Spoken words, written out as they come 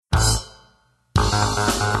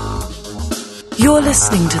You're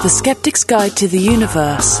listening to the Skeptic's Guide to the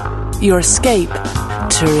Universe, your escape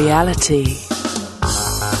to reality.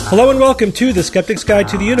 Hello and welcome to the Skeptic's Guide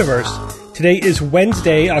to the Universe. Today is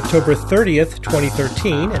Wednesday, October 30th,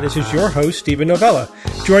 2013, and this is your host, Stephen Novella.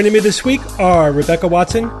 Joining me this week are Rebecca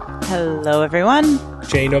Watson. Hello, everyone.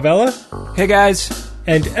 Jay Novella. Hey, guys.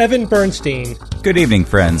 And Evan Bernstein. Good evening,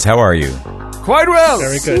 friends. How are you? Quite well.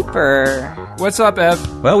 Very good. Super. What's up,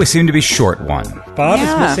 Ev? Well, we seem to be short one. Bob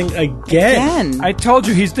is missing again. I told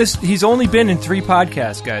you he's only been in 3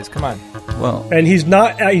 podcasts, guys. Come on. Well, And he's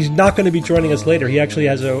not going to be joining us later. He actually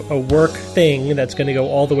has a work thing that's going to go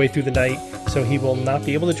all the way through the night, so he will not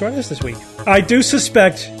be able to join us this week. I do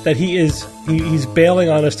suspect that he's bailing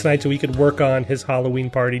on us tonight so he could work on his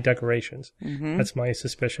Halloween party decorations. Mm-hmm. That's my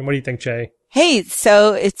suspicion. What do you think, Jay? Hey,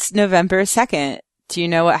 so it's November 2nd. Do you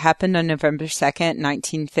know what happened on November 2nd,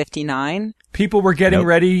 1959? People were getting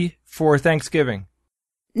ready for Thanksgiving.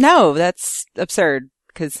 No, that's absurd,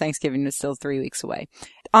 because Thanksgiving is still 3 weeks away.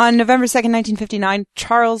 On November 2nd, 1959,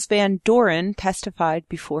 Charles Van Doren testified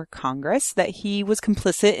before Congress that he was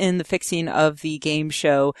complicit in the fixing of the game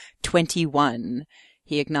show 21.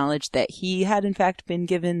 He acknowledged that he had, in fact, been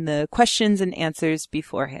given the questions and answers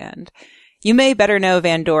beforehand. You may better know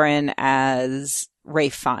Van Doren as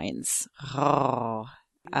Ralph Fiennes.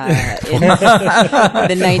 In the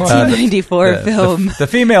 1994 film the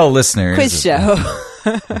female listeners quiz show.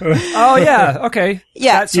 Oh, yeah. Okay.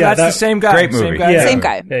 Yeah. That's the same guy. Great movie. Same guy. Yeah. Same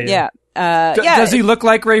guy. Yeah. Does he look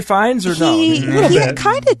like Ray Fiennes or no? He bit.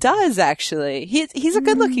 kind of does, actually. He's a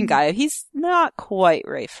good-looking guy. He's not quite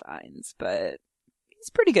Ray Fiennes, but he's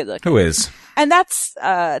pretty good-looking. Who is? And that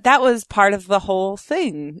was part of the whole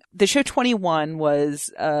thing. The show 21 was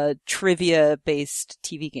a trivia-based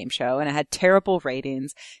TV game show, and it had terrible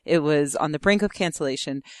ratings. It was on the brink of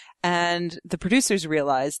cancellation, and the producers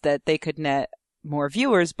realized that they could net more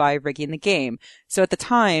viewers by rigging the game. So at the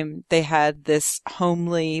time, they had this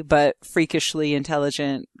homely but freakishly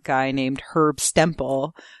intelligent guy named Herb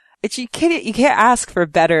Stempel. You can't ask for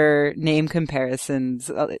better name comparisons.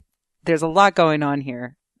 There's a lot going on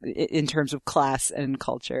here in terms of class and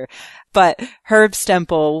culture. But Herb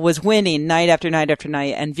Stempel was winning night after night after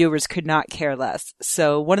night, and viewers could not care less.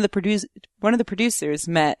 So one of the producers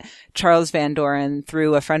met Charles Van Doren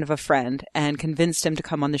through a friend of a friend and convinced him to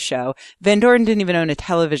come on the show. Van Doren didn't even own a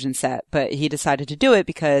television set, but he decided to do it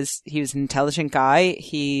because he was an intelligent guy.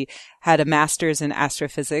 He had a master's in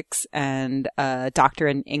astrophysics and a doctor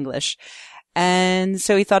in English. And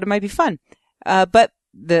so he thought it might be fun. But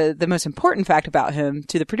the most important fact about him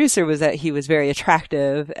to the producer was that he was very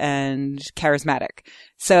attractive and charismatic.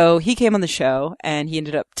 So he came on the show and he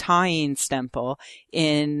ended up tying Stempel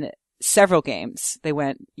in several games. They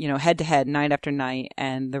went, head to head night after night,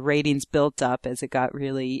 and the ratings built up as it got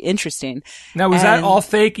really interesting. Now, was that all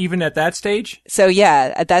fake even at that stage? So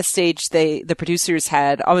yeah, at that stage, the producers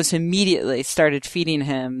had almost immediately started feeding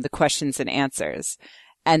him the questions and answers.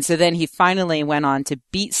 And so then he finally went on to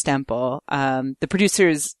beat Stempel. The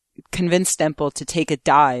producers convinced Stempel to take a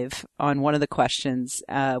dive on one of the questions,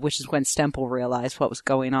 which is when Stempel realized what was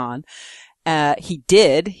going on. He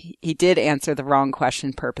did answer the wrong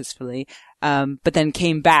question purposefully, but then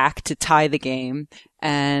came back to tie the game.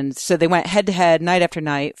 And so they went head to head night after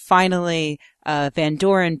night. Finally, Van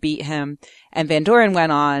Doren beat him, and Van Doren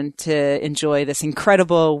went on to enjoy this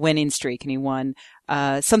incredible winning streak, and he won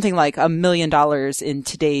something like $1 million in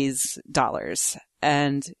today's dollars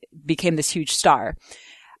and became this huge star.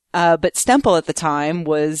 But Stempel at the time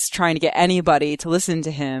was trying to get anybody to listen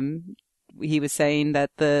to him. He was saying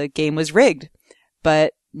that the game was rigged,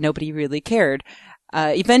 but nobody really cared.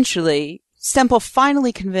 Eventually, Stempel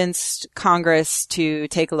finally convinced Congress to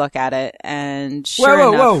take a look at it, and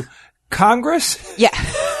Whoa. Congress? Yeah.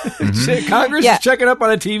 Congress is checking up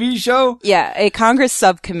on a TV show? Yeah, a Congress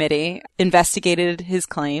subcommittee investigated his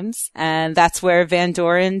claims, and that's where Van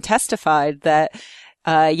Doren testified that,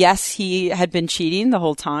 yes, he had been cheating the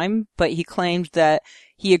whole time, but he claimed that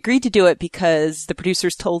he agreed to do it because the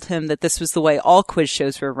producers told him that this was the way all quiz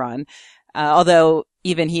shows were run, although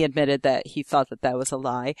even he admitted that he thought that was a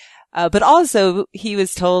lie. But also he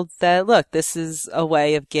was told that, look, this is a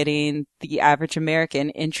way of getting the average American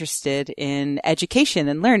interested in education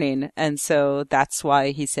and learning. And so that's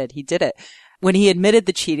why he said he did it. When he admitted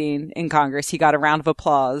the cheating in Congress, he got a round of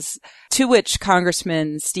applause, to which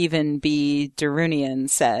Congressman Stephen B. Doren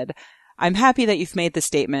said, "I'm happy that you've made the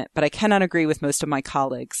statement, but I cannot agree with most of my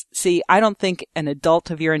colleagues. See, I don't think an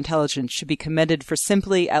adult of your intelligence should be commended for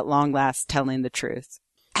simply, at long last, telling the truth."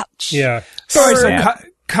 Ouch. Yeah. Sorry, so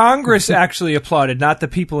Congress actually applauded, not the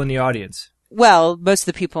people in the audience. Well, most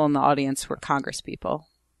of the people in the audience were Congress people.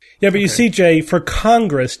 Yeah, but you see, Jay, for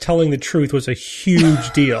Congress, telling the truth was a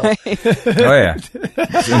huge deal. Oh, yeah.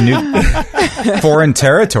 It's a new foreign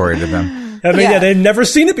territory to them. I mean, they'd never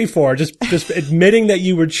seen it before. Just admitting that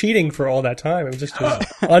you were cheating for all that time. It was just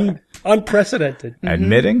unprecedented.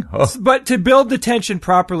 Admitting? Oh. But to build the tension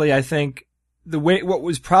properly, I think what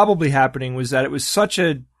was probably happening was that it was such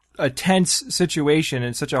a tense situation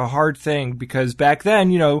and such a hard thing because back then,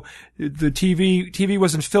 the TV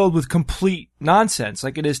wasn't filled with complete nonsense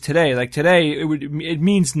like it is today. Like today, it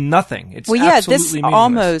means nothing. It's absolutely this meaningless.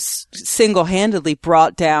 almost single-handedly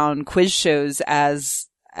brought down quiz shows as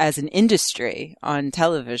an industry on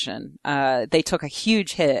television. They took a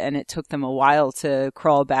huge hit and it took them a while to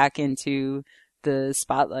crawl back into the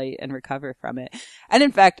spotlight and recover from it. And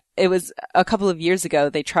in fact, it was a couple of years ago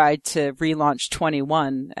they tried to relaunch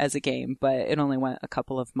 21 as a game, but it only went a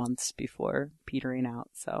couple of months before petering out.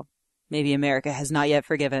 So maybe America has not yet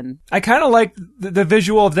forgiven. I kind of like the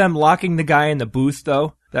visual of them locking the guy in the booth,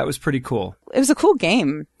 though. That was pretty cool. It was a cool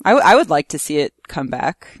game. I would like to see it come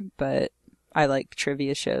back, but I like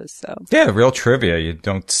trivia shows, so. Yeah, real trivia. You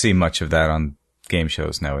don't see much of that on game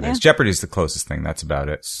shows nowadays. Yeah. Jeopardy's the closest thing. That's about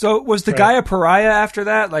it. So was the guy a pariah after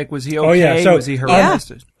that? Like, was he okay? Oh, yeah. So, was he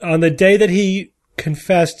harassed? On the day that he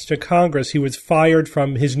confessed to Congress, he was fired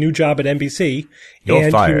from his new job at NBC. He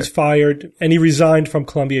was fired, and he resigned from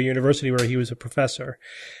Columbia University where he was a professor.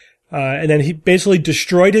 And then he basically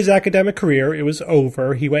destroyed his academic career. It was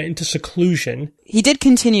over. He went into seclusion. He did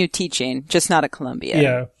continue teaching, just not at Columbia.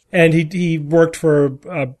 Yeah. And he worked for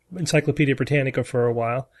Encyclopedia Britannica for a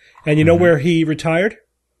while. And you know where he retired?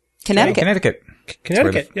 Connecticut.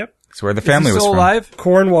 Connecticut, yep. It's where the family was from. Alive?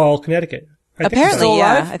 Cornwall, Connecticut. Apparently,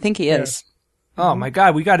 yeah. I think he is. Oh, my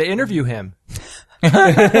God. We got to interview him.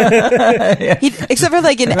 Except for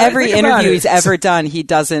like in every interview he's ever done, he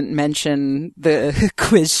doesn't mention the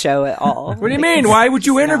quiz show at all. What do you mean? Why would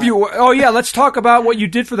you interview? Oh, yeah, let's talk about what you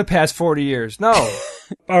did for the past 40 years. No.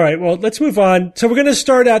 All right, well, let's move on. So we're going to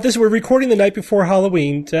start out we're recording the night before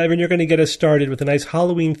Halloween. Evan, you're going to get us started with a nice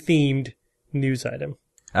Halloween-themed news item.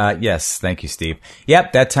 Yes, thank you, Steve.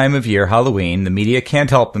 Yep, that time of year, Halloween, the media can't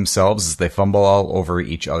help themselves as they fumble all over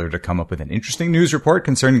each other to come up with an interesting news report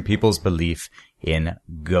concerning people's belief in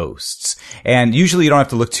ghosts. And usually you don't have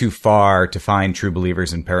to look too far to find true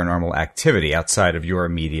believers in paranormal activity outside of your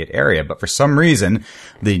immediate area. But for some reason,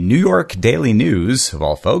 the New York Daily News, of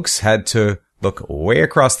all folks, had to look way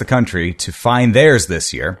across the country to find theirs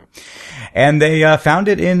this year. And they found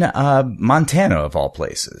it in Montana, of all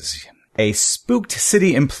places. A spooked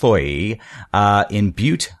city employee in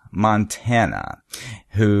Butte, Montana,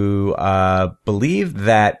 who believed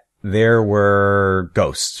that there were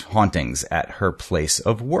ghost hauntings at her place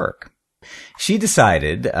of work. She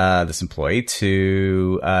decided, this employee,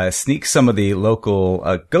 to sneak some of the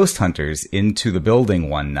local ghost hunters into the building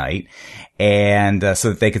one night, and so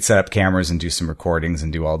that they could set up cameras and do some recordings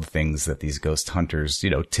and do all the things that these ghost hunters,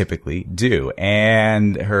 typically do.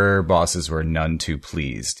 And her bosses were none too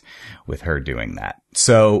pleased with her doing that.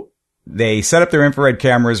 So they set up their infrared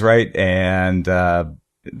cameras, right? And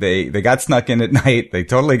they got snuck in at night. They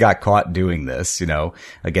totally got caught doing this,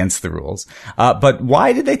 against the rules. But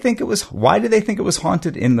why did they think it was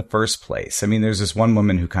haunted in the first place? I mean, there's this one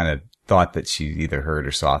woman who kind of thought that she either heard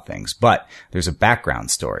or saw things, but there's a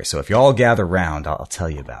background story. So if you all gather round, I'll tell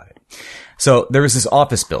you about it. So there was this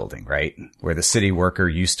office building, right, where the city worker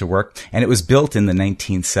used to work, and it was built in the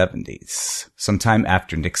 1970s, sometime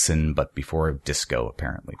after Nixon, but before disco,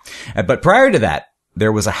 apparently. But prior to that,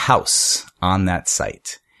 there was a house on that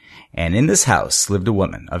site. And in this house lived a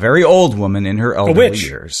woman, a very old woman in her elderly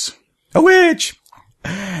years. A witch!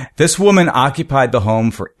 This woman occupied the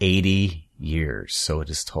home for 80 years, so it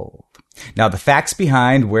is told. Now, the facts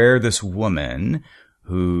behind where this woman,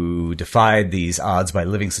 who defied these odds by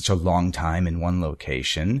living such a long time in one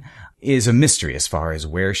location, is a mystery as far as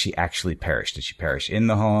where she actually perished. Did she perish in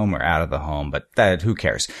the home or out of the home? But that, who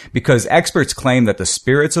cares? Because experts claim that the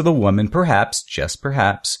spirits of the woman, perhaps, just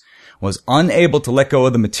perhaps, was unable to let go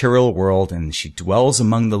of the material world, and she dwells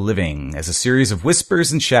among the living as a series of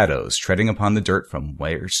whispers and shadows treading upon the dirt from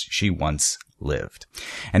where she once lived.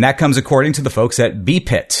 And that comes according to the folks at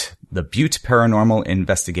BPIT, the Butte Paranormal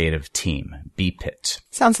Investigative Team. BPIT.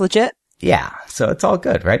 Sounds legit. Yeah, so it's all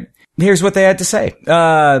good, right? Here's what they had to say.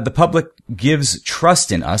 The public gives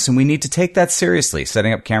trust in us, and we need to take that seriously.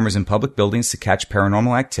 Setting up cameras in public buildings to catch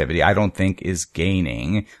paranormal activity, I don't think is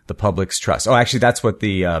gaining the public's trust. Oh, actually, that's what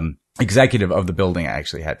the executive of the building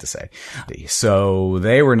actually had to say. So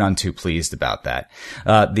they were none too pleased about that.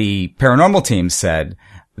 The paranormal team said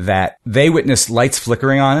that they witnessed lights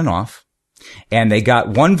flickering on and off, And they got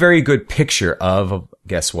one very good picture of,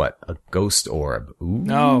 guess what? A ghost orb. Ooh.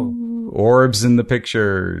 No. Orbs in the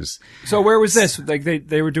pictures. So where was this? Like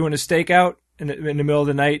they were doing a stakeout in the middle of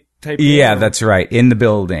the night type thing? Yeah, that's right. In the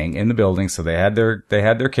building. So they had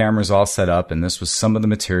their cameras all set up, and this was some of the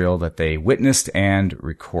material that they witnessed and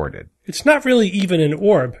recorded. It's not really even an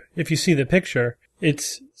orb, if you see the picture.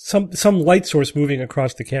 It's some light source moving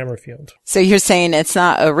across the camera field. So you're saying it's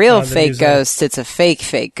not a real fake museum. ghost, it's a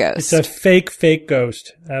fake ghost. It's a fake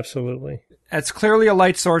ghost. Absolutely. That's clearly a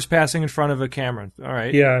light source passing in front of a camera. All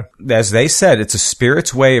right. Yeah. As they said, it's a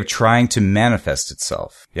spirit's way of trying to manifest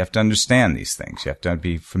itself. You have to understand these things. You have to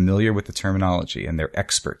be familiar with the terminology, and they're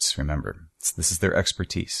experts, remember. This is their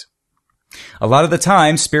expertise. A lot of the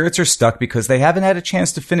time, spirits are stuck because they haven't had a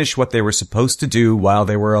chance to finish what they were supposed to do while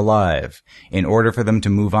they were alive. In order for them to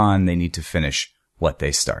move on, they need to finish what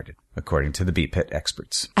they started, according to the Beat Pit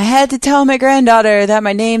experts. I had to tell my granddaughter that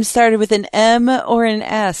my name started with an M or an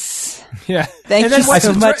S. Yeah. Thank you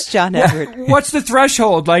so much, John Edward. What's the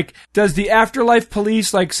threshold? Like, does the afterlife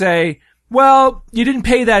police say, well, you didn't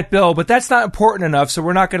pay that bill, but that's not important enough, so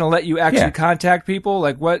we're not going to let you actually contact people?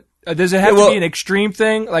 Like, what? Does it have to be an extreme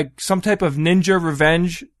thing? Like some type of ninja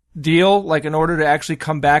revenge deal? Like in order to actually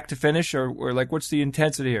come back to finish? Or like what's the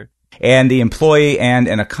intensity here? And the employee and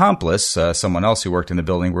an accomplice, someone else who worked in the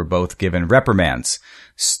building, were both given reprimands.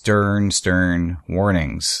 Stern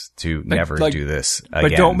warnings to never do this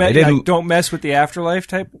again. But don't mess with the afterlife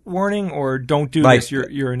type warning, or don't do this,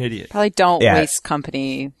 you're an idiot. Probably don't waste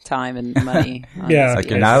company time and money. Yeah. Like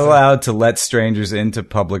you're not allowed to let strangers into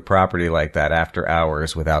public property like that after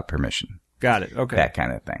hours without permission. Got it. Okay. That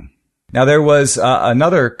kind of thing. Now, there was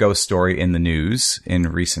another ghost story in the news in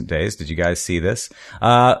recent days. Did you guys see this?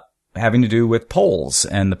 Having to do with polls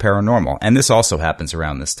and the paranormal. And this also happens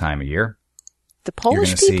around this time of year. The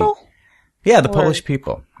Polish people? Yeah, the Polish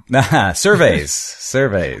people. Surveys.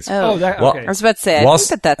 Okay. I was about to say, I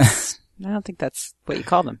don't think that's what you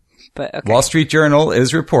call them, but okay. Wall Street Journal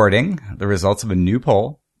is reporting the results of a new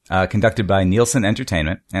poll conducted by Nielsen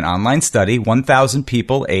Entertainment, an online study, 1,000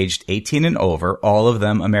 people aged 18 and over, all of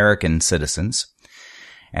them American citizens.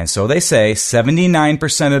 And so they say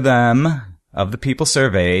 79% of them, of the people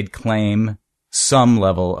surveyed, claim some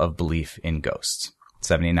level of belief in ghosts.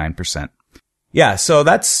 79%. Yeah, so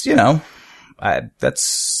that's, that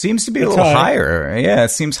seems to be a little higher. Yeah,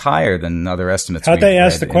 it seems higher than other estimates. How'd they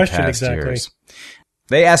ask the question exactly? Years.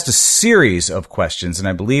 They asked a series of questions, and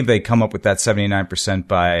I believe they come up with that 79%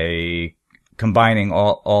 by combining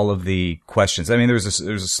all of the questions. I mean, there's a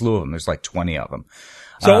slew of them. There's like 20 of them.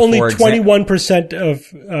 So only 21% of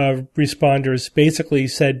responders basically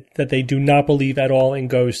said that they do not believe at all in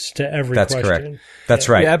ghosts to every question. That's correct. That's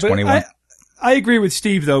right. Yeah, 21. I agree with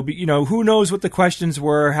Steve, though. But, who knows what the questions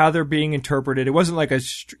were, how they're being interpreted. It wasn't like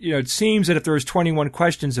it seems that if there was 21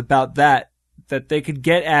 questions about that they could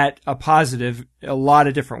get at a positive a lot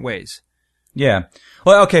of different ways. Yeah.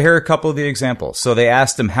 Well, okay, here are a couple of the examples. So they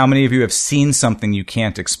asked them, how many of you have seen something you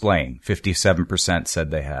can't explain? 57%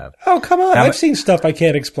 said they have. Oh, come on. I've seen stuff I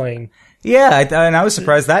can't explain. Yeah, and I was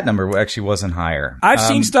surprised that number actually wasn't higher. I've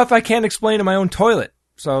seen stuff I can't explain in my own toilet.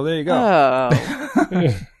 So there you go.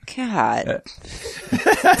 Oh. God.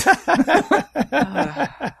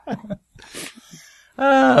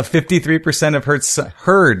 53% have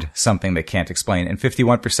heard something they can't explain, and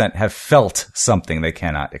 51% have felt something they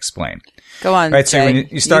cannot explain. Go on, right? So when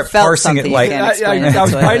you start parsing it like, I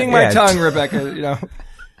was biting my tongue, Rebecca.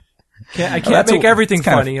 I can't make everything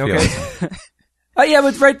funny. Okay. Yeah,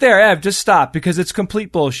 but right there, Ev, just stop, because it's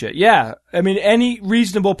complete bullshit. Yeah, I mean, any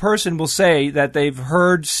reasonable person will say that they've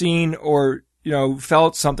heard, seen, or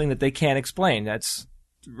felt something that they can't explain. That's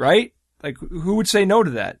right. Like, who would say no to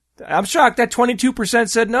that? I'm shocked that 22%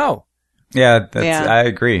 said no. Yeah, I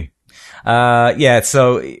agree.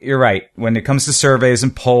 So you're right. When it comes to surveys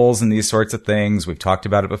and polls and these sorts of things, we've talked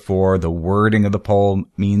about it before. The wording of the poll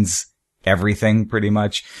means everything pretty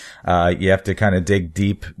much. You have to kind of dig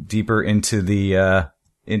deeper into the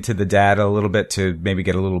data a little bit to maybe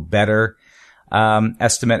get a little better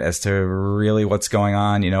estimate as to really what's going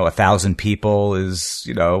on. 1,000 people is,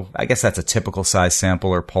 I guess that's a typical size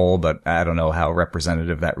sample or poll, but I don't know how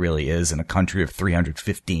representative that really is in a country of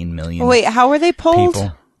 315 million. Wait, how were they polled?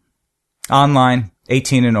 People. Online,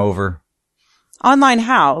 18 and over. Online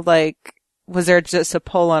how? Like, was there just a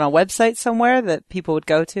poll on a website somewhere that people would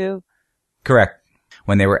go to? Correct.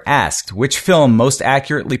 When they were asked which film most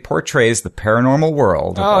accurately portrays the paranormal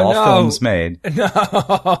world of all films made. No.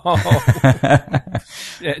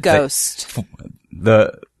 Ghost.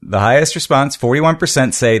 The highest response,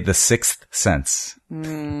 41% say The Sixth Sense.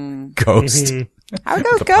 Ghost. I would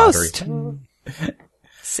go Ghost.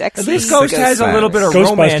 Sexy. At least Ghost has a little bit of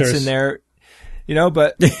romance in there,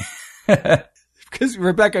 but because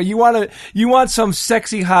Rebecca, you want some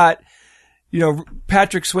sexy, hot,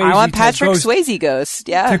 Patrick Swayze. I want Patrick Swayze ghost,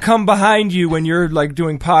 yeah, to come behind you when you're like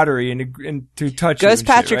doing pottery and to touch you. Ghost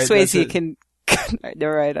Patrick shit, right? Swayze can. All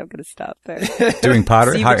right, I'm going to stop there. Doing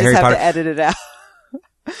pottery? So you just Harry have Potter? to edit it out.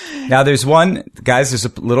 Now there's there's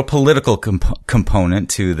a little political component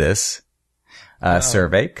to this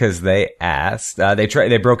survey, because they asked,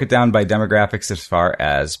 they broke it down by demographics as far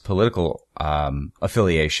as political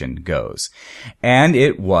affiliation goes, and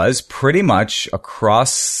it was pretty much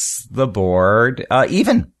across the board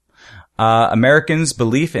even. Americans'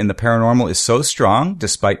 belief in the paranormal is so strong,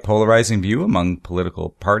 despite polarizing view among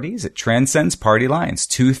political parties, it transcends party lines.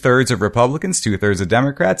 2/3 of Republicans, 2/3 of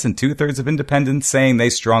Democrats, and 2/3 of independents saying they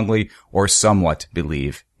strongly or somewhat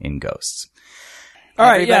believe in ghosts. All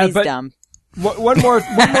right, Everybody's but dumb. one more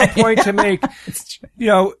point to make.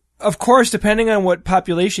 Of course, depending on what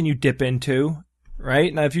population you dip into,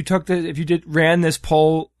 right? Now, if you ran this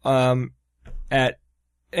poll at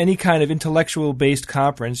any kind of intellectual based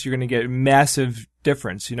conference, you're going to get massive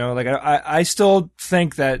difference. Like I still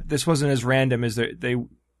think that this wasn't as random as they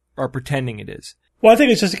are pretending it is. Well, I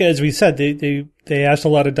think it's just, again, as we said, they asked a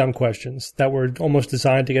lot of dumb questions that were almost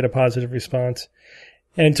designed to get a positive response.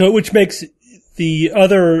 And so, which makes the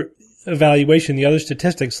other evaluation, the other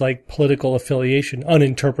statistics like political affiliation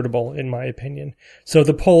uninterpretable, in my opinion. So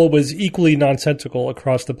the poll was equally nonsensical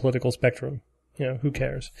across the political spectrum. Who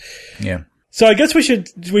cares? Yeah. So I guess we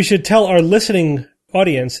should tell our listening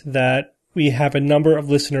audience that we have a number of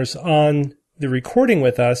listeners on the recording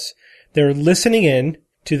with us. They're listening in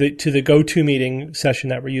to the GoToMeeting session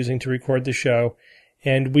that we're using to record the show,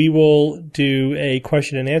 and we will do a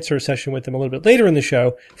question and answer session with them a little bit later in the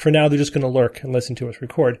show. For now, they're just going to lurk and listen to us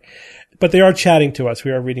record, but they are chatting to us.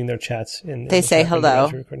 We are reading their chats. They say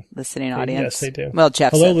hello, listening audience. Yes, they do. Well,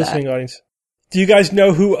 Jeff hello, said listening that. audience. Do you guys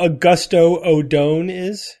know who Augusto Odone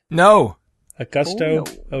is? No. Augusto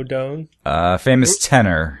Odone. Famous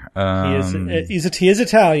tenor. He is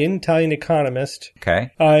Italian economist.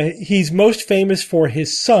 Okay. He's most famous for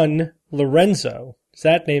his son, Lorenzo. Does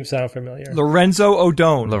that name sound familiar? Lorenzo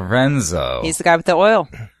Odone. Lorenzo. He's the guy with the oil.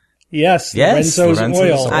 Yes, Lorenzo's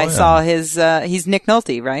Oil. I saw his, he's Nick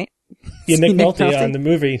Nolte, right? Yeah, Nick Nolte on the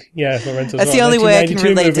movie. Yeah, Lorenzo's Oil. That's the only way I can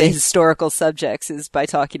relate to movie. historical subjects is by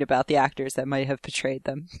talking about the actors that might have portrayed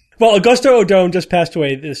them. Well, Augusto Odone just passed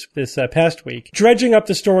away this past week, dredging up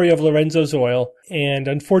the story of Lorenzo's Oil, and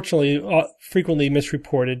unfortunately, frequently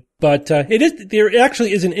misreported. But there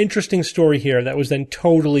actually is an interesting story here that was then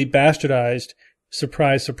totally bastardized.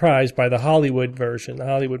 Surprise, surprise, by the Hollywood version, the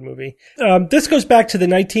Hollywood movie. This goes back to the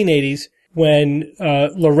 1980s when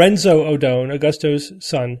Lorenzo Odone, Augusto's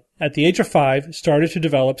son, at the age of 5, started to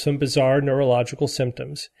develop some bizarre neurological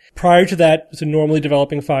symptoms. Prior to that, was a normally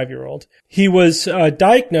developing 5-year-old. He was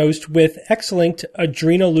diagnosed with X-linked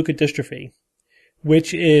adrenoleukodystrophy,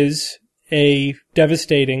 which is a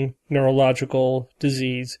devastating neurological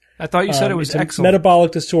disease. I thought you said it was it's a excellent.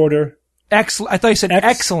 Metabolic disorder. I thought you said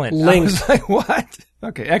excellent. I was like, what?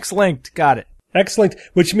 Okay, X-linked. Got it. X-linked,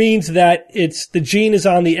 which means that the gene is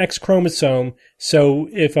on the X chromosome. So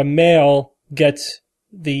if a male gets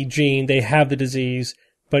the gene, they have the disease,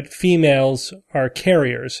 but females are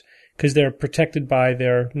carriers because they're protected by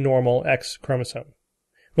their normal X chromosome.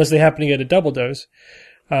 Unless they happen to get a double dose,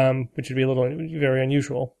 which would be very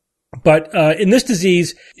unusual. But in this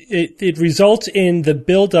disease, it results in the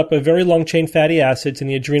buildup of very long-chain fatty acids in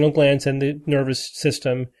the adrenal glands and the nervous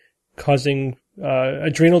system, causing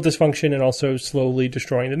adrenal dysfunction and also slowly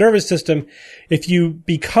destroying the nervous system. If you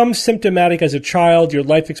become symptomatic as a child, your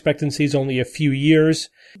life expectancy is only a few years.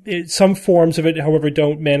 Some forms of it, however,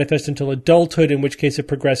 don't manifest until adulthood, in which case it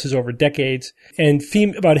progresses over decades. And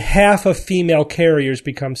about half of female carriers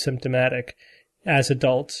become symptomatic as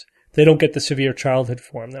adults. They don't get the severe childhood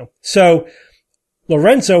form, though. So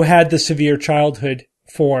Lorenzo had the severe childhood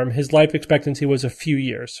form. His life expectancy was a few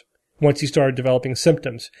years once he started developing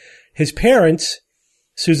symptoms. His parents,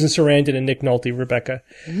 Susan Sarandon and Nick Nolte, Rebecca,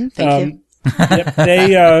 Thank you.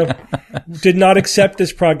 They did not accept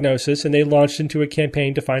this prognosis, and they launched into a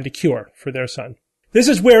campaign to find a cure for their son. This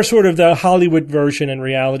is where sort of the Hollywood version and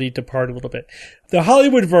reality depart a little bit. The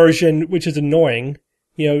Hollywood version, which is annoying,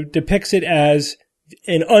 depicts it as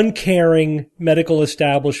an uncaring medical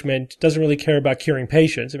establishment, doesn't really care about curing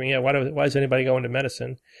patients. I mean, why does anybody go into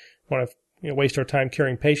medicine? Want to waste our time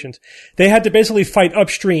curing patients? They had to basically fight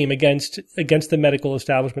upstream against the medical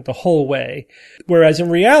establishment the whole way. Whereas in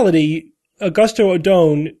reality, Augusto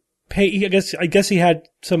Odone, I guess he had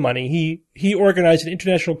some money. He organized an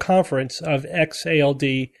international conference of ex-ALD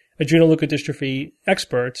adrenoleukodystrophy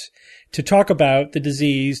experts to talk about the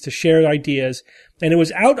disease, to share ideas. And it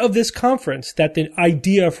was out of this conference that the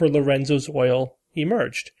idea for Lorenzo's oil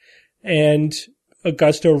emerged. And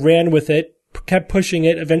Augusto ran with it, kept pushing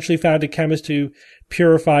it, eventually found a chemist to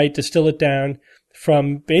purify it, distill it down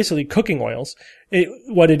from basically cooking oils.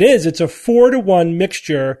 It's a 4-to-1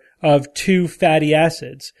 mixture of two fatty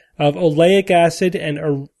acids, of oleic acid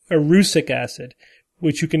and erucic acid,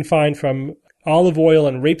 which you can find from olive oil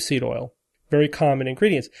and rapeseed oil, very common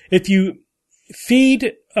ingredients. If you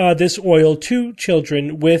feed this oil to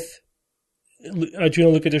children with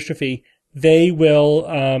adrenoleukodystrophy, they will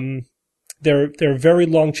their very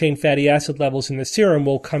long chain fatty acid levels in the serum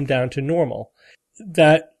will come down to normal.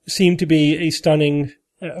 That seemed to be a stunning,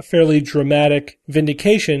 fairly dramatic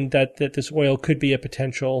vindication that this oil could be a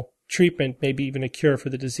potential treatment, maybe even a cure for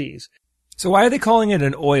the disease. So why are they calling it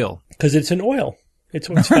an oil? Because it's an oil. It's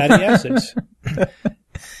fatty acids.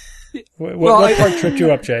 What part tripped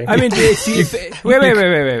you up, Jay? I mean,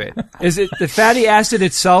 wait. Is it the fatty acid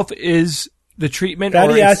itself is the treatment?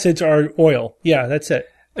 Fatty acids are oil. Yeah, that's it.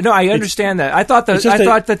 No, I understand that. I thought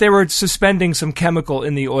that they were suspending some chemical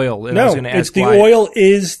in the oil. And I was going to ask why. Oil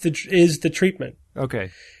is the treatment.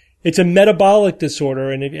 Okay. It's a metabolic disorder,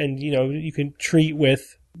 and you can treat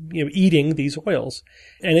with eating these oils.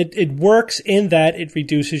 And it works in that it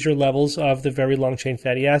reduces your levels of the very long chain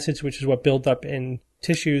fatty acids, which is what build up in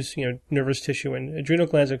tissues, nervous tissue and adrenal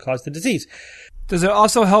glands, and cause the disease. Does it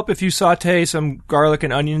also help if you saute some garlic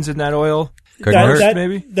and onions in that oil?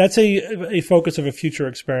 Maybe? That's a focus of a future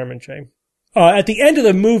experiment, Jay. At the end of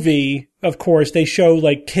the movie, of course, they show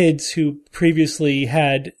like kids who previously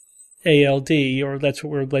had ALD, or that's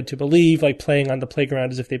what we're led to believe, like playing on the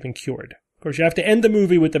playground as if they've been cured. Of course, you have to end the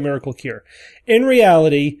movie with the miracle cure. In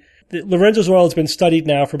reality, Lorenzo's oil has been studied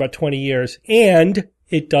now for about 20 years, and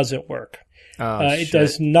it doesn't work. It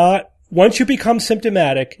does not. Once you become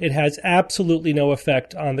symptomatic, it has absolutely no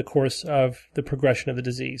effect on the course of the progression of the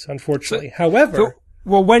disease, unfortunately. However...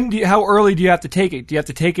 how early do you have to take it? Do you have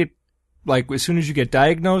to take it, like, as soon as you get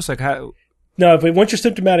diagnosed? Like how? No, but once you're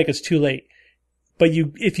symptomatic, it's too late. But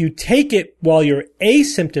if you take it while you're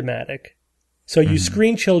asymptomatic, so you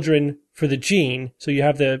screen children for the gene, so you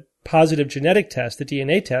have the positive genetic test, the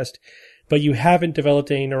DNA test, but you haven't developed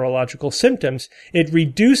any neurological symptoms, it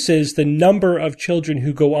reduces the number of children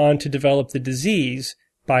who go on to develop the disease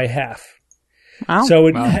by half. Wow. So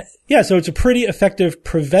it's a pretty effective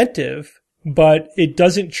preventive, but it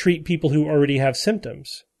doesn't treat people who already have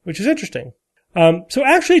symptoms, which is interesting. So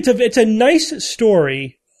actually it's a nice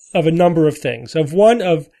story of a number of things, of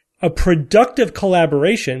a productive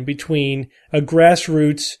collaboration between a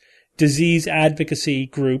grassroots disease advocacy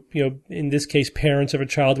group, in this case, parents of a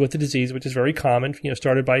child with the disease, which is very common,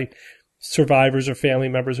 started by survivors or family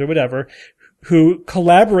members or whatever, who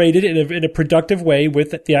collaborated in a productive way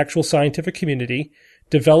with the actual scientific community,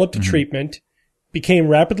 developed a treatment, became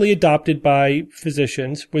rapidly adopted by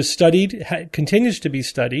physicians, was studied, continues to be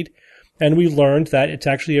studied, and we learned that it's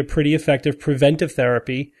actually a pretty effective preventive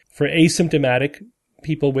therapy for asymptomatic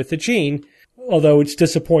people with the gene, although it's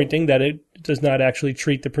disappointing that it does not actually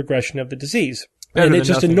treat the progression of the disease. And it's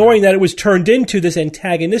just annoying that it was turned into this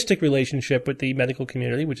antagonistic relationship with the medical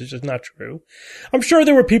community, which is just not true. I'm sure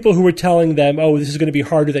there were people who were telling them, oh, this is going to be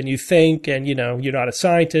harder than you think, and, you're not a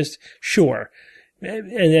scientist. Sure.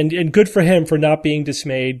 And good for him for not being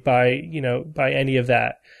dismayed by any of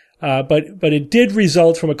that. But it did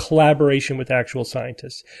result from a collaboration with actual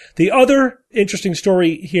scientists. The other interesting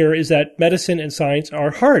story here is that medicine and science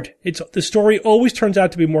are hard. The story always turns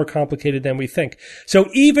out to be more complicated than we think. So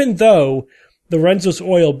even though Lorenzo's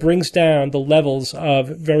oil brings down the levels of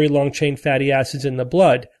very long chain fatty acids in the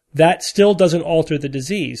blood, that still doesn't alter the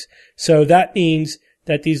disease. So that means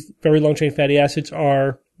that these very long chain fatty acids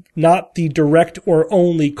are not the direct or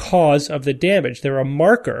only cause of the damage. They're a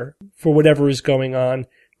marker for whatever is going on,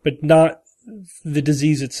 but not the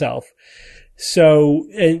disease itself. So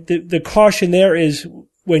the caution there is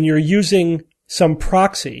when you're using some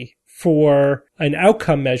proxy for an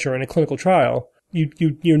outcome measure in a clinical trial,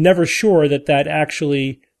 you're never sure that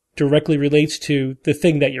actually directly relates to the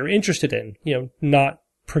thing that you're interested in, not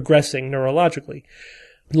progressing neurologically.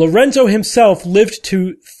 Lorenzo himself lived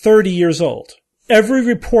to 30 years old. Every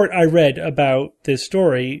report I read about this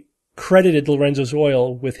story credited Lorenzo's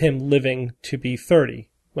oil with him living to be 30.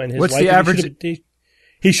 What's the average?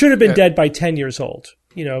 He should have been dead by 10 years old,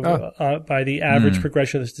 by the average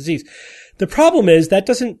progression of this disease. The problem is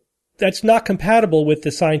that's not compatible with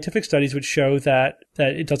the scientific studies which show that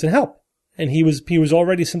it doesn't help. And he was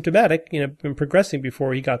already symptomatic, and progressing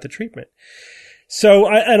before he got the treatment. So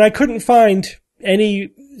I couldn't find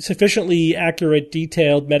any sufficiently accurate,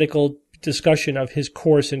 detailed medical discussion of his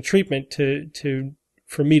course and treatment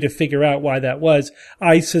for me to figure out why that was.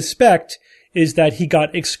 I suspect is that he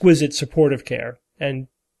got exquisite supportive care and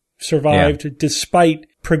survived despite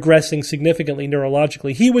progressing significantly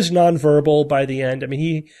neurologically. He was nonverbal by the end. I mean,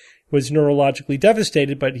 he was neurologically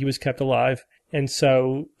devastated, but he was kept alive. And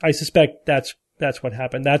so I suspect that's what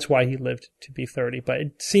happened. That's why he lived to be 30. But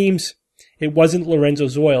it seems it wasn't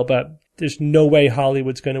Lorenzo's oil, but there's no way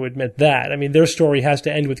Hollywood's going to admit that. I mean, their story has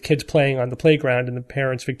to end with kids playing on the playground and the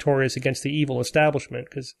parents victorious against the evil establishment,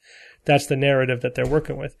 because that's the narrative that they're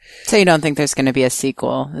working with. So you don't think there's going to be a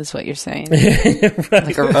sequel, is what you're saying? Right.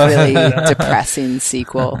 Like a really depressing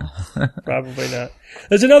sequel. Probably not.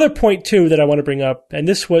 There's another point too that I want to bring up, and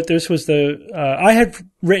this was the I had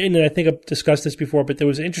written, and I think I've discussed this before, but there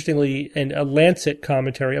was interestingly a Lancet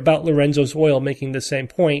commentary about Lorenzo's oil making the same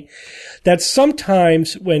point, that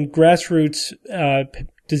sometimes when grassroots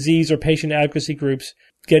disease or patient advocacy groups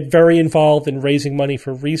get very involved in raising money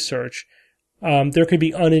for research, there could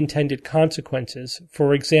be unintended consequences.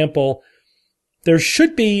 For example, there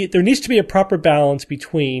needs to be a proper balance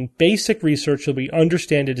between basic research so we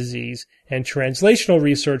understand a disease and translational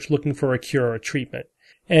research looking for a cure or treatment.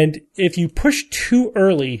 And if you push too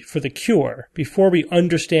early for the cure before we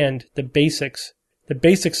understand the basic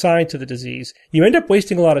science of the disease, you end up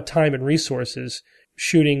wasting a lot of time and resources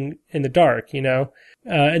shooting in the dark, and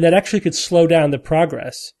that actually could slow down the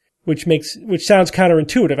progress. Which sounds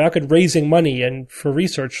counterintuitive. How could raising money and for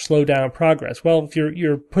research slow down progress? Well, if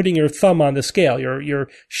you're putting your thumb on the scale, you're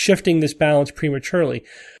shifting this balance prematurely.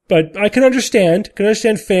 But I can understand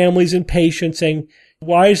families and patients saying,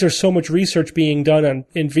 why is there so much research being done on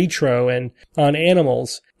in vitro and on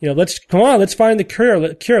animals? Let's find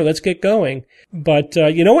the cure. Let's get going. But,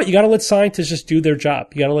 you know what? You gotta let scientists just do their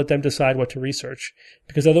job. You gotta let them decide what to research,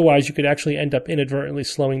 because otherwise you could actually end up inadvertently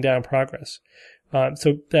slowing down progress.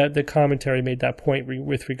 So that the commentary made that point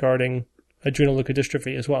with regarding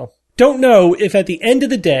adrenoleukodystrophy as well. Don't know if at the end of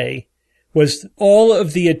the day was all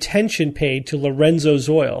of the attention paid to Lorenzo's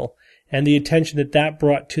oil and the attention that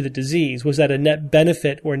brought to the disease, was that a net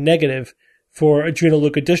benefit or negative for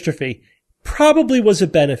adrenoleukodystrophy? Probably was a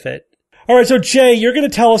benefit. All right, so Jay, you're going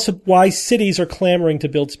to tell us why cities are clamoring to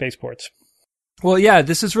build spaceports. Well, yeah,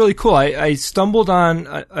 this is really cool. I stumbled on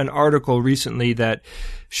an article recently that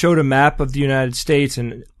showed a map of the United States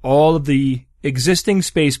and all of the existing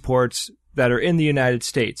spaceports that are in the United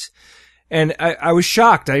States. And I was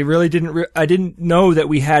shocked. I really didn't know that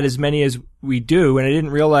we had as many as we do, and I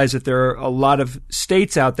didn't realize that there are a lot of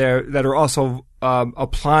states out there that are also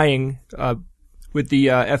applying with the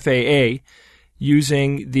FAA,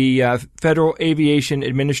 using the Federal Aviation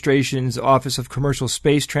Administration's Office of Commercial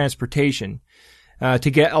Space Transportation to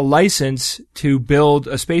get a license to build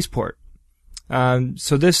a spaceport.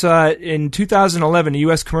 So this, in 2011, the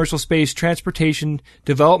U.S. Commercial Space Transportation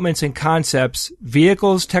Developments and Concepts,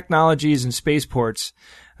 Vehicles, Technologies, and Spaceports.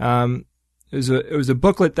 It was a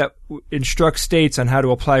booklet that instructs states on how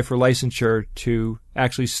to apply for licensure to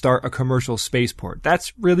actually start a commercial spaceport.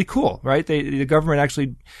 That's really cool, right? The government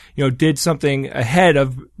actually, did something ahead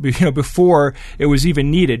of, before it was even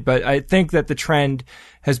needed. But I think that the trend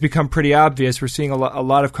has become pretty obvious. We're seeing a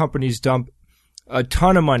lot of companies dump a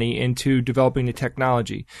ton of money into developing the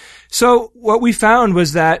technology. So what we found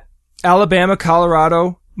was that Alabama,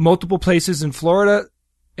 Colorado, multiple places in Florida,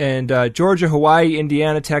 and Georgia, Hawaii,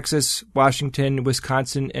 Indiana, Texas, Washington,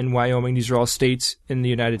 Wisconsin, and Wyoming, these are all states in the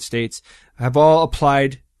United States, have all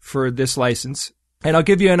applied for this license. And I'll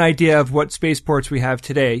give you an idea of what spaceports we have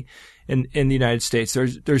today in the United States.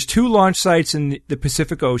 There's 2 launch sites in the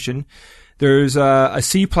Pacific Ocean. There's a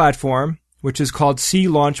sea platform, which is called Sea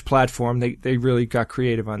Launch Platform. They really got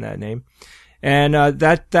creative on that name. And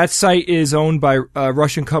that site is owned by a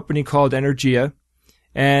Russian company called Energia.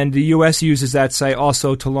 And the U.S. uses that site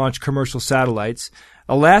also to launch commercial satellites.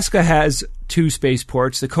 Alaska has 2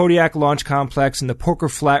 spaceports, the Kodiak Launch Complex and the Poker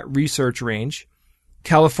Flat Research Range.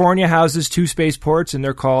 California houses 2 spaceports, and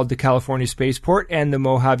they're called the California Spaceport and the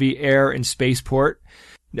Mojave Air and Spaceport.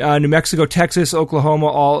 New Mexico, Texas, Oklahoma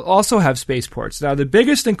all also have spaceports. Now, the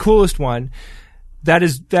biggest and coolest one that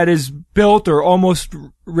is built or almost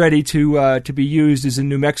ready to be used is in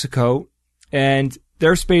New Mexico, and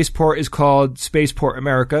their spaceport is called Spaceport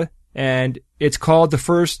America, and it's called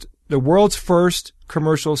the world's first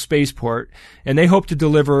commercial spaceport, and they hope to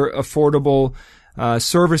deliver affordable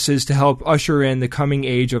services to help usher in the coming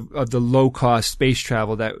age of the low-cost space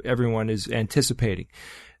travel that everyone is anticipating.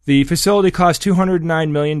 The facility costs $209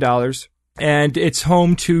 million, and it's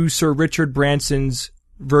home to Sir Richard Branson's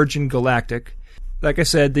Virgin Galactic. like I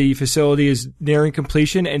said, the facility is nearing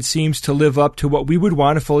completion and seems to live up to what we would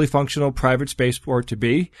want a fully functional private spaceport to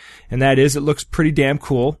be. And that is, it looks pretty damn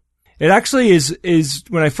cool. It actually is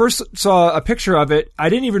when I first saw a picture of it, I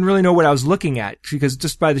didn't even really know what I was looking at, because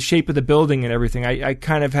just by the shape of the building and everything, I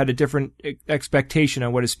kind of had a different expectation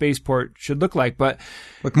on what a spaceport should look like. But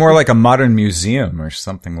look more like a modern museum or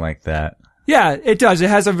something like that. Yeah, it does. It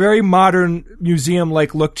has a very modern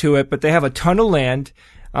museum-like look to it, but they have a ton of land.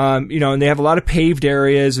 And they have a lot of paved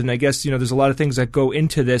areas, and I guess, there's a lot of things that go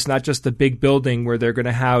into this, not just the big building where they're going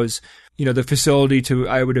to house, the facility to,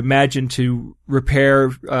 I would imagine, to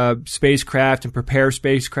repair spacecraft and prepare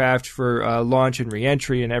spacecraft for launch and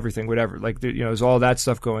reentry and everything, whatever. Like, there's all that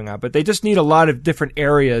stuff going on. But they just need a lot of different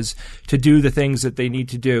areas to do the things that they need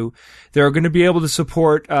to do. They're going to be able to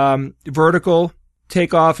support vertical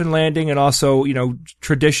takeoff and landing, and also,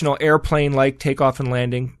 traditional airplane-like takeoff and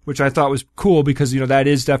landing, which I thought was cool because, that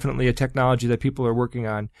is definitely a technology that people are working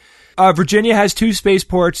on. Virginia has 2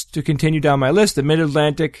 spaceports to continue down my list, the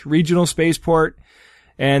Mid-Atlantic Regional Spaceport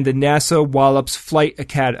and the NASA Wallops Flight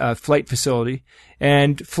Facility.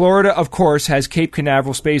 And Florida, of course, has Cape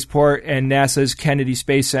Canaveral Spaceport and NASA's Kennedy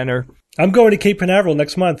Space Center. I'm going to Cape Canaveral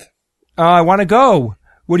next month. I want to go.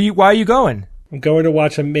 Why are you going? I'm going to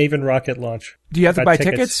watch a Maven rocket launch. Do you have to buy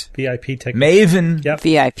tickets? VIP tickets. Maven? Yep.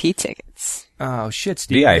 VIP tickets. Oh, shit,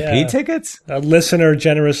 Steve. VIP tickets? A listener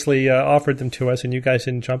generously offered them to us, and you guys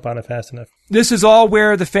didn't jump on it fast enough. This is all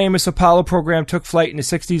where the famous Apollo program took flight in the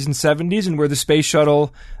 60s and 70s, and where the space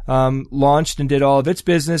shuttle launched and did all of its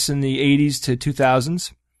business in the 80s to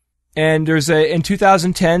 2000s. And in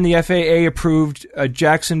 2010, the FAA approved a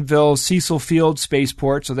Jacksonville Cecil Field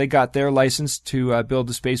spaceport, so they got their license to build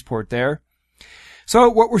the spaceport there. So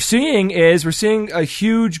what we're seeing a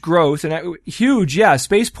huge growth, and huge, yeah,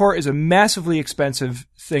 spaceport is a massively expensive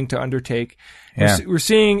thing to undertake. Yeah. We're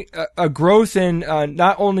seeing a growth in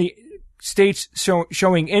not only states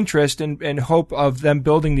showing interest and hope of them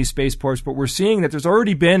building these spaceports, but we're seeing that there's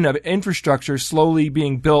already been an infrastructure slowly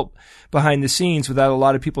being built behind the scenes without a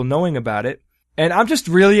lot of people knowing about it. And I'm just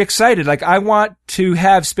really excited. Like, I want to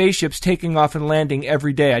have spaceships taking off and landing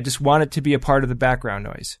every day. I just want it to be a part of the background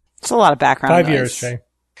noise. It's a lot of background 5 noise. years, Jay.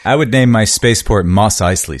 I would name my spaceport Mos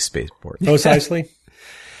Eisley Spaceport. Mos Eisley? Have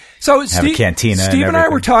So a cantina. Steve and I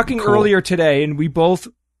were talking Cool. earlier today, and we both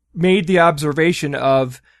made the observation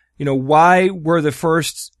of, why were the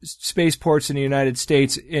first spaceports in the United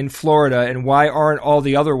States in Florida, and why aren't all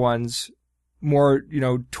the other ones more,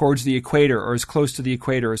 towards the equator or as close to the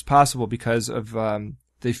equator as possible because of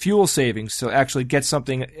the fuel savings. So actually get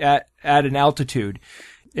something at an altitude.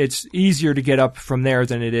 It's easier to get up from there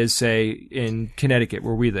than it is, say, in Connecticut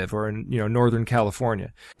where we live, or in, Northern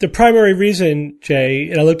California. The primary reason, Jay,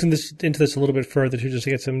 and I looked into this a little bit further to just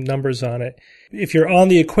get some numbers on it. If you're on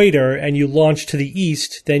the equator and you launch to the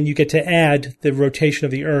east, then you get to add the rotation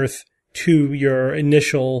of the Earth to your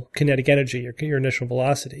initial kinetic energy, your initial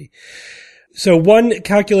velocity. So one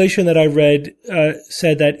calculation that I read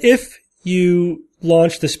said that if you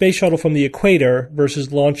launch the space shuttle from the equator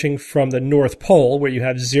versus launching from the North Pole, where you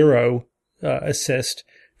have zero assist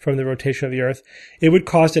from the rotation of the Earth, it would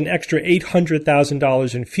cost an extra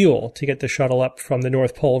 $800,000 in fuel to get the shuttle up from the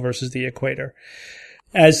North Pole versus the equator.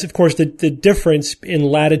 As, of course, the difference in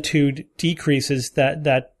latitude decreases,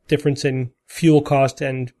 that difference in fuel cost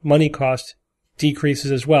and money cost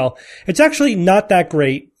decreases as well. It's actually not that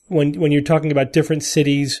great when you're talking about different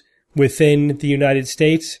cities within the United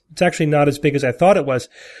States. It's actually not as big as I thought it was.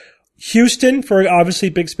 Houston, for obviously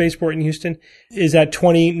big spaceport in Houston, is at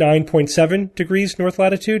 29.7 degrees north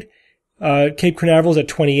latitude. Cape Canaveral is at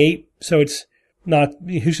 28, so it's not,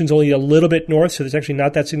 Houston's only a little bit north, so there's actually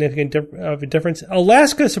not that significant of a difference.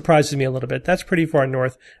 Alaska surprises me a little bit. That's pretty far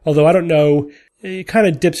north, although I don't know, it kind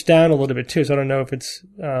of dips down a little bit too, so I don't know if it's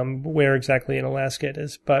where exactly in Alaska it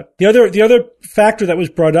is. But the other factor that was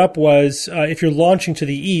brought up was if you're launching to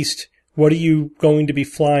the east, what are you going to be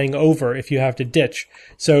flying over if you have to ditch?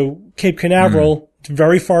 So Cape Canaveral, it's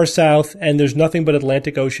very far south, and there's nothing but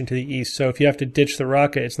Atlantic Ocean to the east. So if you have to ditch the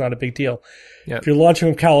rocket, it's not a big deal. Yep. If you're launching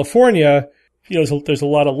from California, there's a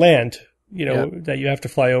lot of land, that you have to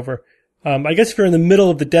fly over. I guess if you're in the middle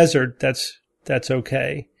of the desert, that's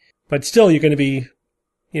okay. But still, you're going to be,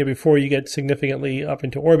 before you get significantly up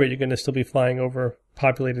into orbit, you're going to still be flying over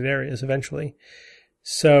populated areas eventually.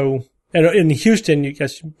 So, and in Houston, you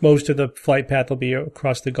guess most of the flight path will be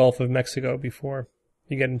across the Gulf of Mexico before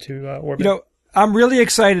you get into orbit. I'm really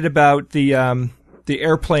excited about the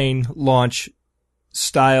airplane launch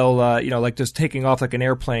style, like just taking off like an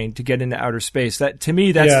airplane to get into outer space. That, to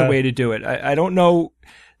me, that's the way to do it. I don't know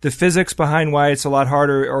the physics behind why it's a lot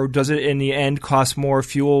harder, or does it in the end cost more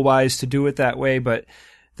fuel-wise to do it that way? But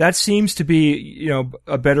that seems to be,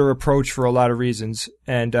 a better approach for a lot of reasons.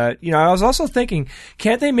 And, I was also thinking,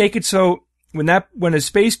 can't they make it so when a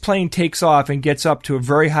space plane takes off and gets up to a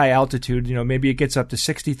very high altitude, maybe it gets up to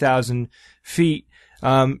 60,000 feet,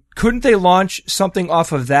 couldn't they launch something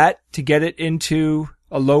off of that to get it into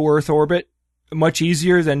a low Earth orbit much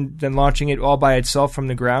easier than launching it all by itself from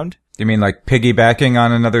the ground? You mean like piggybacking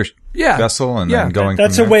on another vessel and then going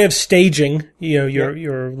That's from a way of staging,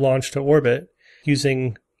 your launch to orbit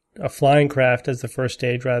using a flying craft as the first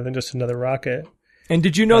stage rather than just another rocket. And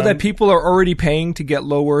did you know that people are already paying to get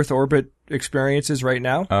low Earth orbit experiences right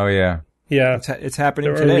now? Oh, yeah. Yeah. It's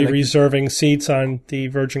happening They're today. already reserving seats on the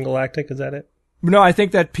Virgin Galactic. Is that it? No, I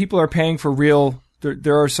think that people are paying for real.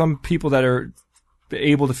 There are some people that are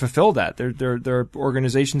able to fulfill that. There are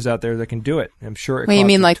organizations out there that can do it. I'm sure. Wait, you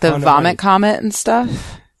mean like the Vomit Comet and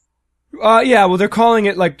stuff? Yeah. Well, they're calling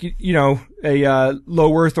it like a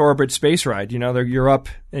low Earth orbit space ride. You're up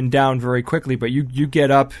and down very quickly, but you get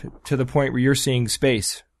up to the point where you're seeing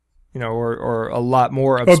space. Or a lot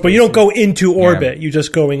more of space. But you don't go into orbit. You're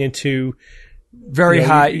just going into very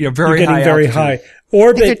high. Very getting high. Very altitude. high.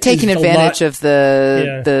 Orbit. They're taking advantage of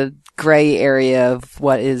the gray area of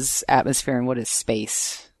what is atmosphere and what is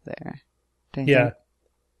space there. Yeah.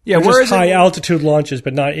 Yeah. Just high altitude launches,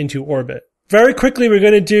 but not into orbit. Very quickly, we're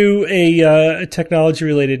going to do a technology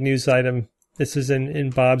related news item. This is in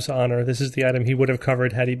Bob's honor. This is the item he would have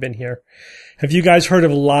covered had he been here. Have you guys heard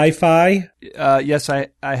of Li-Fi? Yes, I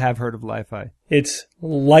have heard of Li-Fi. It's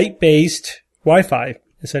light-based Wi-Fi,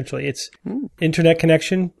 essentially. It's internet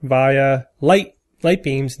connection via light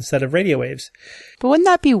beams instead of radio waves. But wouldn't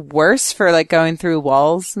that be worse for like going through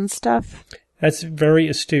walls and stuff? That's very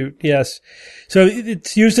astute, yes. So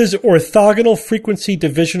it's used as orthogonal frequency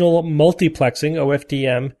divisional multiplexing,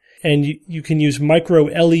 OFDM, and you can use micro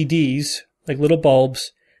LEDs, like little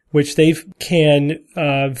bulbs, which they can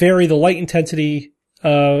vary the light intensity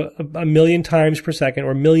a million times per second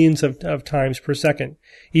or millions of times per second.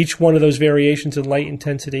 Each one of those variations in light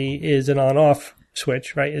intensity is an on-off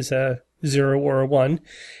switch, right, is a 0 or a 1.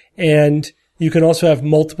 And you can also have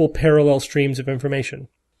multiple parallel streams of information.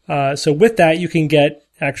 So with that, you can get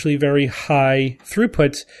actually very high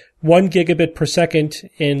throughputs, 1 gigabit per second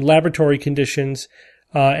in laboratory conditions.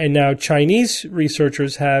 And now Chinese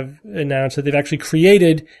researchers have announced that they've actually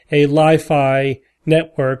created a Li-Fi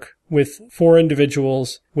network with 4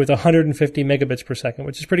 individuals with 150 megabits per second,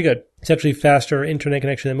 which is pretty good. It's actually faster internet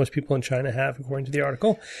connection than most people in China have, according to the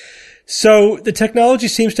article. So the technology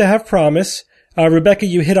seems to have promise. Rebecca,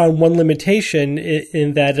 you hit on one limitation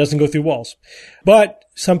in that it doesn't go through walls. But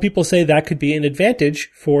some people say that could be an advantage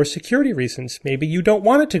for security reasons. Maybe you don't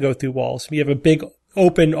want it to go through walls. You have a big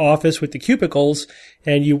open office with the cubicles,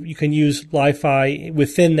 and you can use Li-Fi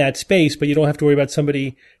within that space, but you don't have to worry about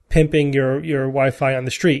somebody pimping your Wi-Fi on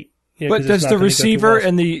the street. But does the receiver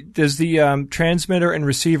and does the transmitter and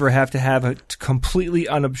receiver have to have a completely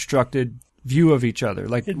unobstructed view of each other?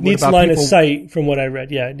 Like, it needs line of sight, from what I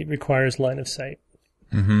read. Yeah, it requires line of sight.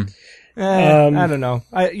 Mm-hmm. I don't know.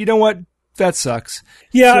 You know what? That sucks.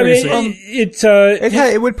 Yeah, seriously. I mean,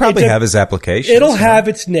 it would probably have its applications. It'll have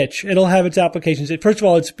its niche. It'll have its applications. First of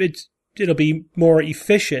all, it'll be more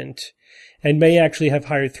efficient and may actually have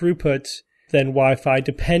higher throughputs than Wi-Fi,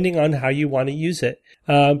 depending on how you want to use it.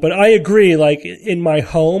 But I agree, like, in my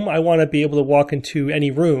home, I want to be able to walk into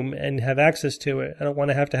any room and have access to it. I don't want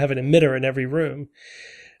to have an emitter in every room.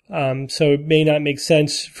 So it may not make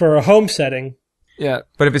sense for a home setting. Yeah.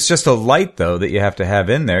 But if it's just a light, though, that you have to have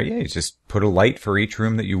in there, you just put a light for each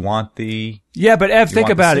room that you want Yeah, but Ev, think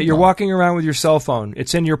about it. You're walking around with your cell phone.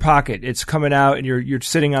 It's in your pocket. It's coming out, and you're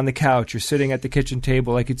sitting on the couch. You're sitting at the kitchen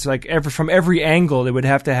table. Like, it's like from every angle, they would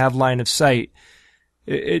have to have line of sight.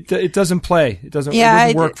 It doesn't play. It doesn't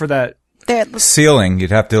work for that. Ceiling.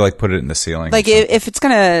 You'd have to, like, put it in the ceiling. Like, if it's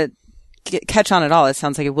going to catch on at all, it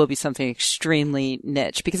sounds like it will be something extremely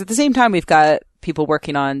niche. Because at the same time, we've got people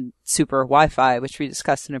working on super Wi-Fi, which we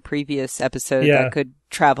discussed in a previous episode, that could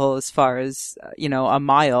travel as far as, a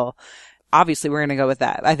mile. Obviously, we're going to go with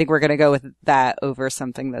that. I think we're going to go with that over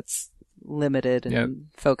something that's limited and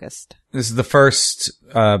focused. This is the first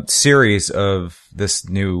series of this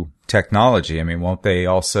new technology. I mean, won't they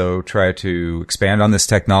also try to expand on this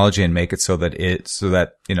technology and make it so that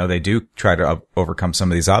they do try to overcome some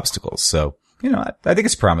of these obstacles? So, I think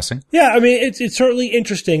it's promising. Yeah, I mean, it's certainly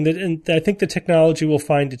interesting and I think the technology will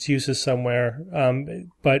find its uses somewhere.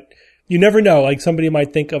 But you never know. Like, somebody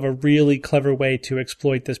might think of a really clever way to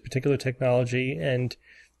exploit this particular technology, and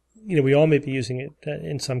we all may be using it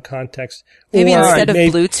in some context. Maybe instead of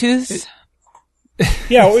Bluetooth.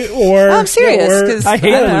 Yeah, or I'm serious, 'cause I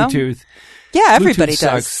hate I don't know. Bluetooth. Yeah, everybody Bluetooth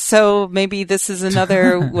does. sucks. So maybe this is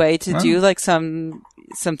another way to do like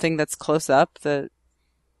something that's close up that.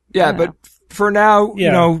 Yeah, but for now,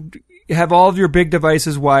 Yeah. have all of your big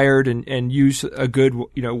devices wired and use a good,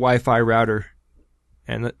 Wi-Fi router.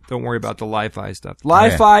 And don't worry about the Li-Fi stuff.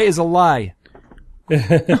 Li-Fi is a lie.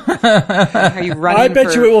 Are you running? I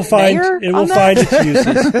bet you it will find its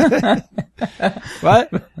uses.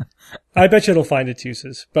 What? I bet you it'll find its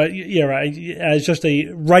uses. But yeah, right. As just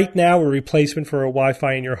right now a replacement for a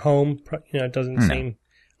Wi-Fi in your home, it doesn't seem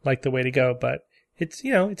like the way to go. But it's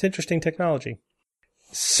it's interesting technology.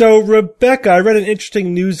 So Rebecca, I read an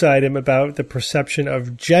interesting news item about the perception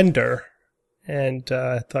of gender, and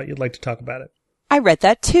thought you'd like to talk about it. I read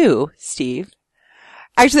that too, Steve.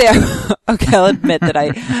 Actually, okay, I'll admit that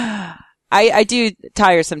I do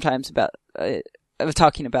tire sometimes about of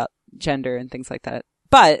talking about gender and things like that.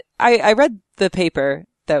 But I read the paper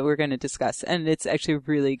that we're going to discuss, and it's actually a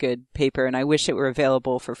really good paper, and I wish it were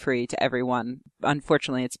available for free to everyone.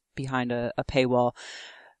 Unfortunately, it's behind a paywall.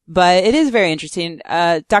 But it is very interesting.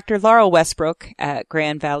 Dr. Laurel Westbrook at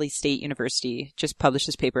Grand Valley State University just published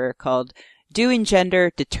this paper called Doing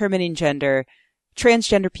Gender, Determining Gender,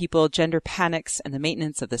 Transgender People, Gender Panics, and the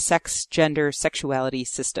Maintenance of the Sex, Gender, Sexuality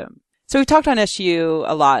System. So we've talked on SU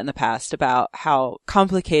a lot in the past about how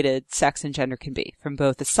complicated sex and gender can be from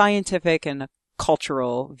both a scientific and a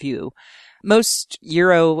cultural view. Most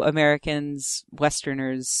Euro-Americans,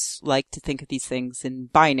 Westerners, like to think of these things in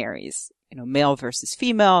binaries. Male versus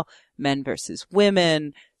female, men versus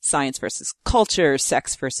women, science versus culture,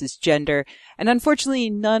 sex versus gender. And unfortunately,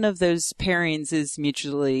 none of those pairings is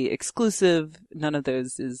mutually exclusive. None of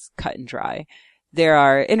those is cut and dry. There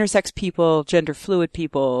are intersex people, gender fluid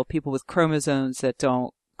people, people with chromosomes that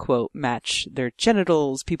don't, quote, match their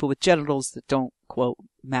genitals, people with genitals that don't, quote,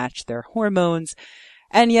 match their hormones.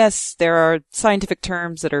 And yes, there are scientific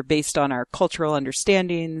terms that are based on our cultural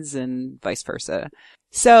understandings and vice versa.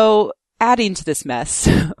 So, adding to this mess,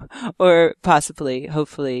 or possibly,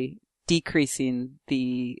 hopefully, decreasing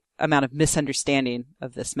the amount of misunderstanding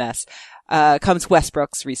of this mess, comes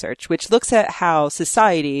Westbrook's research, which looks at how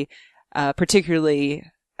society, particularly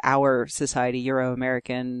our society,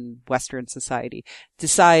 Euro-American, Western society,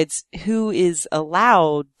 decides who is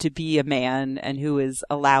allowed to be a man and who is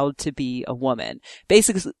allowed to be a woman.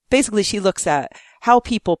 Basically, she looks at how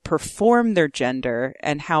people perform their gender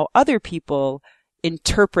and how other people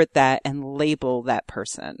interpret that and label that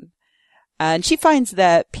person. And she finds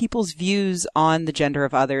that people's views on the gender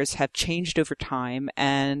of others have changed over time,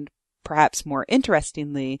 and perhaps more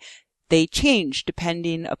interestingly, they change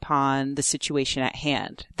depending upon the situation at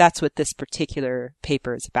hand. That's what this particular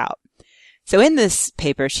paper is about. So in this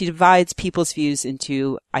paper, she divides people's views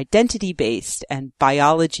into identity-based and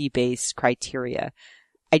biology-based criteria.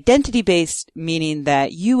 Identity-based meaning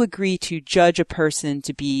that you agree to judge a person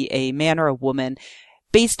to be a man or a woman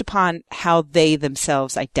based upon how they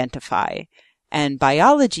themselves identify. And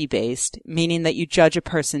biology-based meaning that you judge a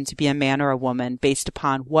person to be a man or a woman based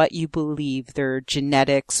upon what you believe their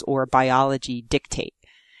genetics or biology dictate.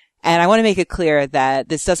 And I want to make it clear that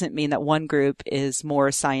this doesn't mean that one group is more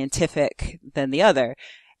scientific than the other.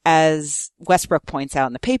 As Westbrook points out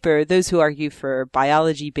in the paper, those who argue for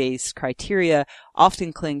biology-based criteria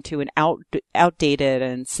often cling to an outdated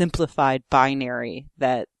and simplified binary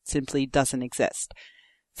that simply doesn't exist.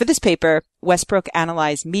 For this paper, Westbrook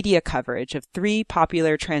analyzed media coverage of 3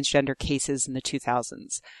 popular transgender cases in the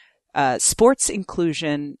 2000s. Sports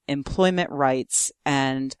inclusion, employment rights,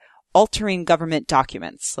 and altering government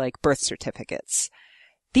documents like birth certificates.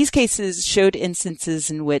 These cases showed instances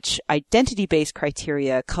in which identity-based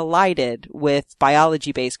criteria collided with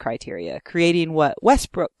biology-based criteria, creating what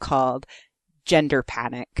Westbrook called gender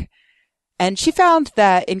panic. And she found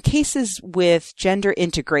that in cases with gender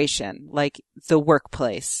integration, like the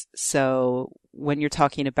workplace, so when you're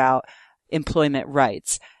talking about employment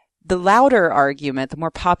rights, the louder argument, the more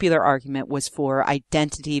popular argument was for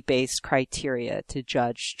identity-based criteria to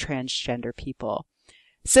judge transgender people.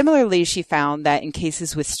 Similarly, she found that in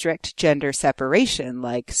cases with strict gender separation,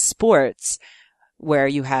 like sports, where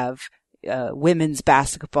you have women's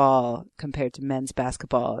basketball compared to men's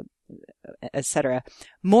basketball, etc.,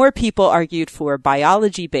 more people argued for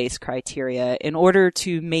biology-based criteria in order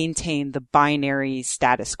to maintain the binary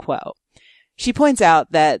status quo. She points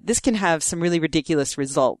out that this can have some really ridiculous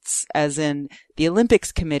results, as in the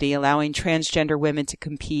Olympics Committee allowing transgender women to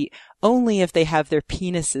compete only if they have their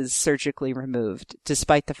penises surgically removed,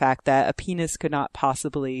 despite the fact that a penis could not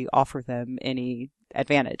possibly offer them any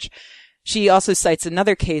advantage. She also cites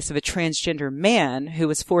another case of a transgender man who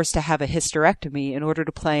was forced to have a hysterectomy in order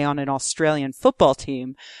to play on an Australian football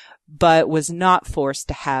team, but was not forced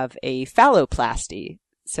to have a phalloplasty.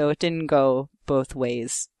 So it didn't go both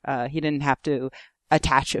ways. He didn't have to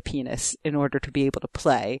attach a penis in order to be able to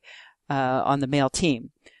play on the male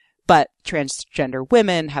team. But transgender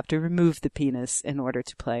women have to remove the penis in order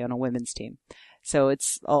to play on a women's team. So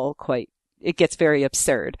it's all it gets very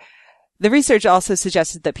absurd. The research also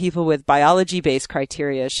suggested that people with biology-based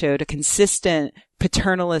criteria showed a consistent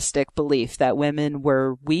paternalistic belief that women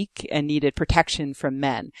were weak and needed protection from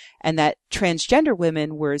men, and that transgender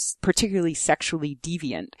women were particularly sexually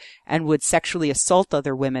deviant and would sexually assault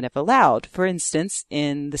other women if allowed, for instance,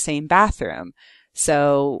 in the same bathroom.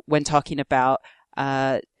 So when talking about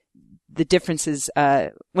the differences,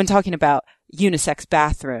 when talking about unisex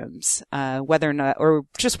bathrooms, whether or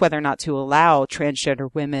not to allow transgender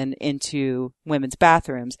women into women's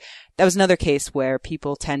bathrooms, that was another case where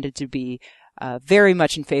people tended to be very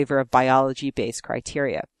much in favor of biology-based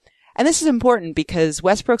criteria. And this is important because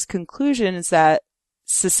Westbrook's conclusion is that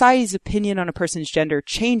society's opinion on a person's gender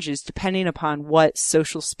changes depending upon what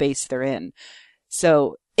social space they're in.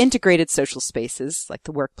 So integrated social spaces, like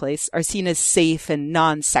the workplace, are seen as safe and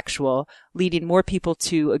non-sexual, leading more people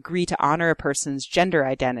to agree to honor a person's gender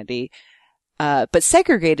identity. But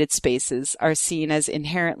segregated spaces are seen as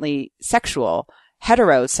inherently sexual,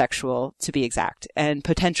 heterosexual to be exact, and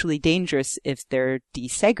potentially dangerous if they're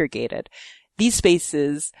desegregated. These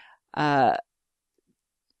spaces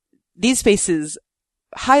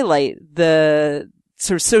highlight the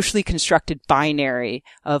sort of socially constructed binary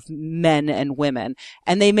of men and women.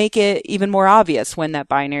 And they make it even more obvious when that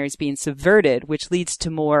binary is being subverted, which leads to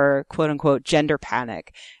more quote unquote gender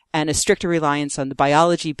panic and a stricter reliance on the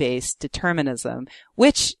biology-based determinism,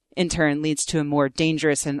 which in turn leads to a more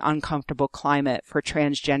dangerous and uncomfortable climate for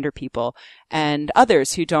transgender people and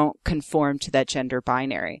others who don't conform to that gender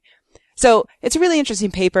binary. So it's a really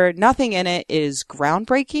interesting paper. Nothing in it is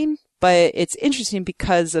groundbreaking, but it's interesting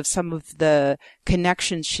because of some of the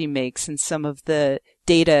connections she makes and some of the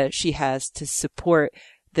data she has to support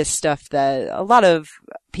this stuff that a lot of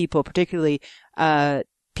people, particularly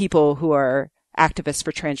people who are activists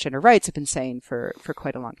for transgender rights, have been saying for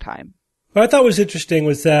quite a long time. What I thought was interesting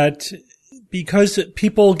was that because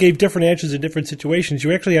people gave different answers in different situations,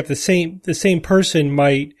 you actually have the same person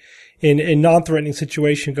might in non-threatening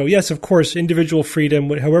situation go, yes, of course, individual freedom,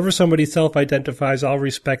 however somebody self-identifies, I'll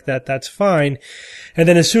respect that, that's fine. And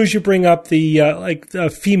then as soon as you bring up the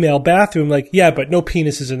female bathroom, yeah, but no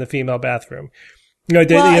penises in the female bathroom. You know,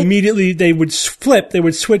 they immediately, they would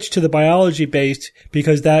switch to the biology-based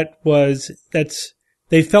because they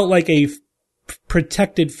felt like a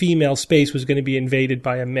protected female space was going to be invaded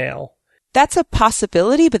by a male. That's a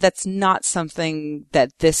possibility, but that's not something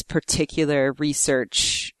that this particular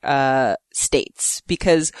research states,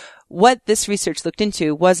 because what this research looked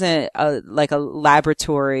into wasn't a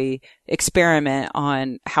laboratory experiment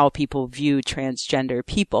on how people view transgender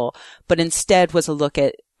people, but instead was a look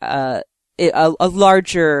at a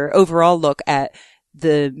larger overall look at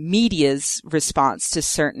the media's response to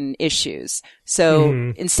certain issues.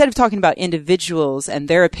 So instead of talking about individuals and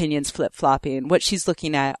their opinions flip-flopping, what she's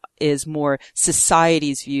looking at is more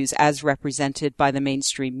society's views as represented by the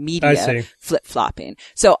mainstream media flip-flopping.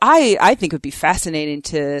 So I think it would be fascinating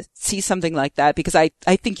to see something like that, because I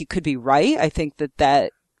think you could be right. I think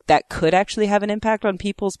that could actually have an impact on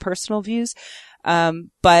people's personal views.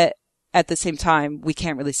 But at the same time, we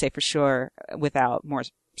can't really say for sure without more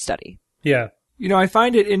study. Yeah. You know, I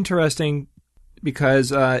find it interesting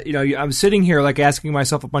because, I'm sitting here asking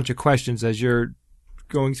myself a bunch of questions as you're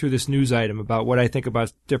going through this news item about what I think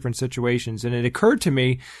about different situations. And it occurred to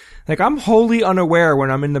me, I'm wholly unaware when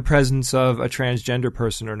I'm in the presence of a transgender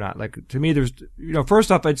person or not. To me, there's,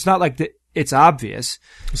 first off, it's not it's obvious.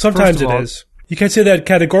 Sometimes it is. You can't say that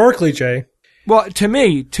categorically, Jay. Well, to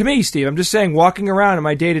me, Steve, I'm just saying, walking around in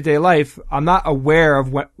my day-to-day life, I'm not aware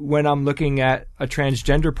of when I'm looking at a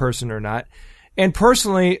transgender person or not. And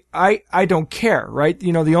personally, I don't care, right?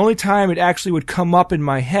 The only time it actually would come up in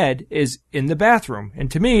my head is in the bathroom. And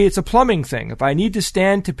to me, it's a plumbing thing. If I need to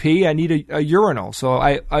stand to pee, I need a urinal. So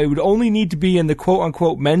I would only need to be in the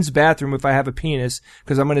quote-unquote men's bathroom if I have a penis,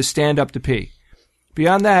 because I'm going to stand up to pee.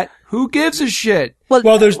 Beyond that, who gives a shit?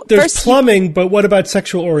 Well, there's plumbing, but what about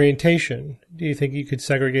sexual orientation? Do you think you could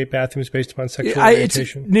segregate bathrooms based upon sexual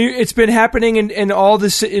orientation? It's been happening in all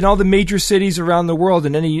the major cities around the world,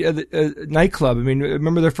 in any nightclub. I mean,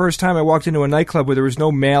 remember the first time I walked into a nightclub where there was no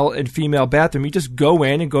male and female bathroom? You just go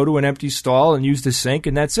in and go to an empty stall and use the sink,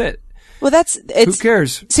 and that's it. Well, Who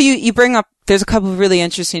cares? So you bring up, there's a couple of really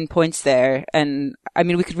interesting points there. And I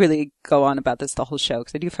mean, we could really go on about this the whole show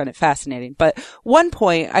because I do find it fascinating. But one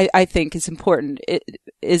point I think is important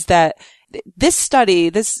is that this study,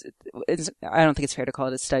 I don't think it's fair to call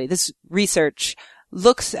it a study. This research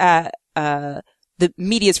looks at, the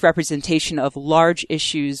media's representation of large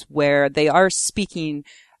issues where they are speaking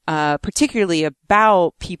particularly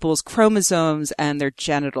about people's chromosomes and their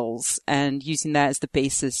genitals and using that as the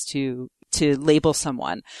basis to label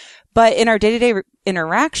someone. But in our day-to-day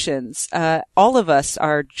interactions, all of us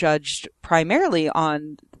are judged primarily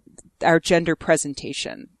on our gender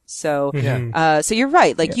presentation. So, so you're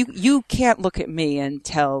right. Like you can't look at me and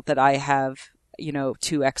tell that I have,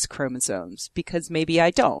 two X chromosomes because maybe I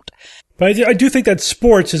don't. But I do think that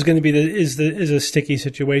sports is going to be is a sticky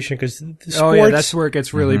situation because sports. Oh yeah, that's where it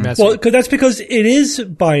gets really messy. Well, that's because it is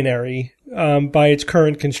binary by its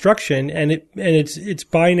current construction, and it's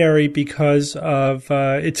binary because of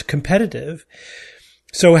it's competitive.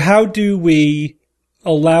 So how do we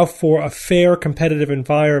allow for a fair competitive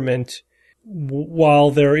environment while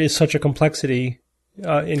there is such a complexity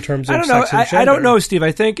in terms of sex and gender? I don't know, Steve.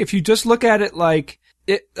 I think if you just look at it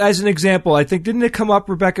as an example, I think, didn't it come up,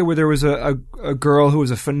 Rebecca, where there was a girl who was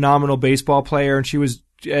a phenomenal baseball player and she was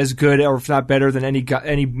as good or if not better than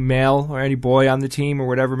any male or any boy on the team or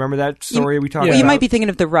whatever? Remember that story we talked about? You might be thinking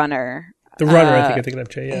of the runner. The runner, I think I'm thinking of,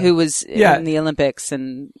 Jay, who was in the Olympics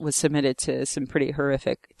and was submitted to some pretty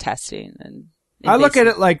horrific testing. And I look at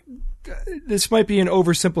it like this might be an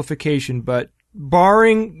oversimplification, but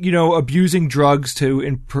barring, abusing drugs to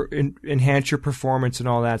enhance your performance and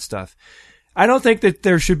all that stuff, I don't think that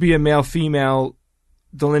there should be a male-female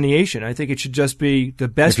delineation. I think it should just be the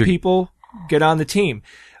best people get on the team.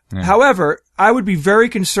 Yeah. However, I would be very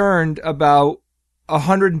concerned about a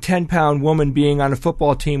 110-pound woman being on a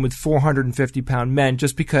football team with 450-pound men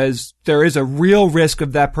just because there is a real risk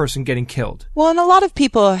of that person getting killed. Well, and a lot of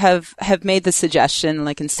people have made the suggestion,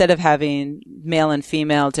 like instead of having male and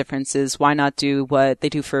female differences, why not do what they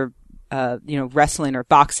do for wrestling or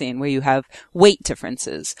boxing, where you have weight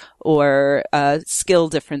differences or skill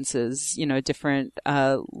differences, different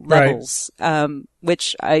levels,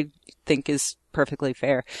 which I think is perfectly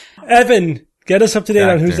fair. Evan, get us up to date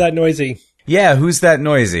on Who's That Noisy? Yeah, Who's That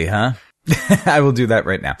Noisy, huh? I will do that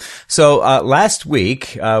right now. So last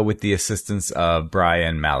week, with the assistance of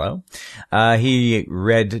Brian Mallow, he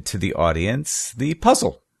read to the audience the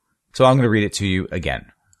puzzle. So I'm going to read it to you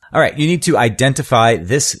again. All right, you need to identify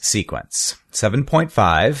this sequence.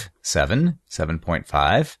 7.5, 7,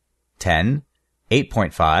 7.5, 10,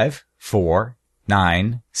 8.5, 4,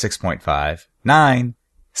 9, 6.5, 9,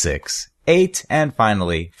 6, 8, and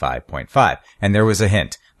finally 5.5. And there was a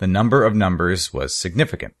hint. The number of numbers was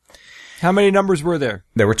significant. How many numbers were there?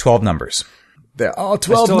 There were 12 numbers. They're all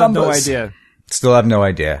 12 numbers. Have no idea. Still have no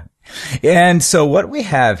idea. And so what we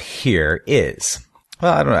have here is,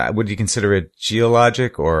 well, I don't know, would you consider it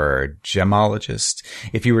geologic or gemologist?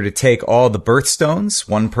 If you were to take all the birthstones,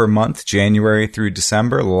 one per month, January through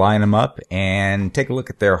December, line them up and take a look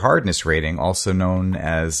at their hardness rating, also known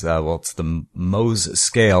as, it's the Mohs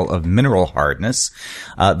scale of mineral hardness.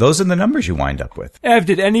 Those are the numbers you wind up with. Ev,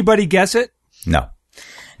 did anybody guess it? No.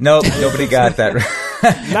 Nope, nobody got that.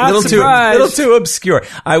 Not surprised. Little too obscure.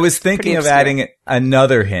 I was thinking of adding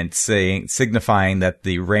another hint, signifying that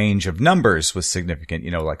the range of numbers was significant,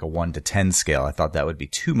 like a 1 to 10 scale. I thought that would be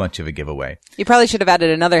too much of a giveaway. You probably should have added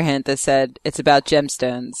another hint that said it's about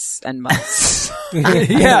gemstones and months.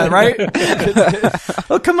 Yeah, right?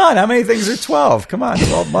 Well, come on. How many things are 12? Come on,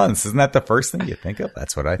 12 months. Isn't that the first thing you think of?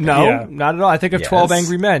 That's what I think. No, not at all. I think of 12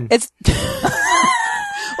 Angry Men. It's...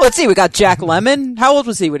 Well, let's see. We got Jack Lemmon. How old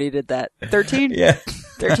was he when he did that? 13? Yeah.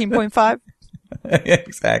 13.5?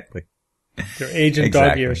 Exactly. Their age and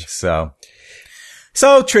dog years. So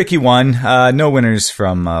tricky one. No winners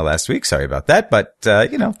from last week. Sorry about that. But,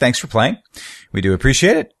 thanks for playing. We do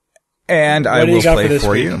appreciate it. And I will play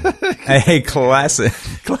for you a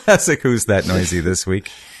classic Who's That Noisy this week,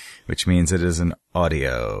 which means it is an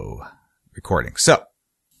audio recording. So.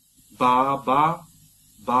 Ba, ba,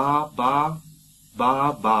 ba, ba.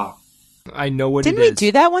 Ba, ba. I know what Didn't it is. we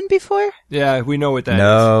do that one before? Yeah, we know what that is.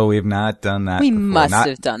 No, we've not done that We before. must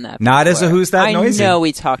have done that before. Not as a Who's That Noisy. I know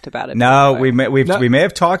we talked about it No, before. we may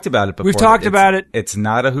have talked about it before. We've talked about it. It's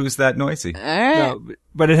not a Who's That Noisy. All right. No,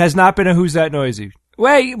 but it has not been a Who's That Noisy.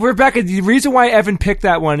 Wait, Rebecca, the reason why Evan picked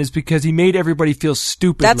that one is because he made everybody feel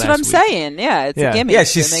stupid That's last what I'm week. saying. Yeah, it's a gimmick. Yeah,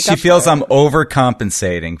 she feels I'm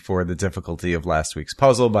overcompensating for the difficulty of last week's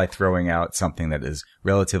puzzle by throwing out something that is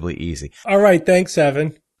relatively easy. All right, thanks,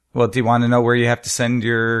 Evan. Well, do you want to know where you have to send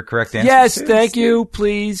your correct answers? Yes, to? thank you,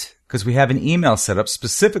 please. because we have an email set up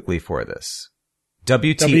specifically for this.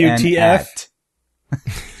 WTF.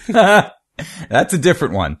 That's a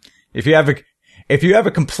different one. If you have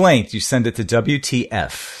a complaint, you send it to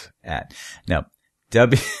WTF at. No,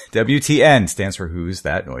 WTN stands for Who's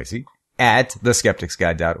That Noisy at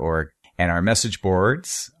theskepticsguide.org. And our message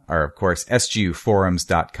boards are, of course,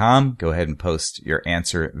 sguforums.com. Go ahead and post your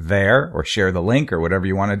answer there or share the link or whatever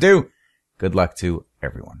you want to do. Good luck to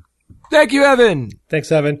everyone. Thank you, Evan.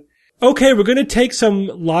 Thanks, Evan. Okay, we're going to take some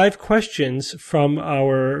live questions from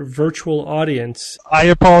our virtual audience. I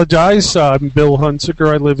apologize. I'm Bill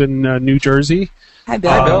Hunziker. I live in New Jersey. Hi,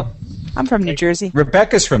 Bill. Hi, Bill. I'm from New Jersey.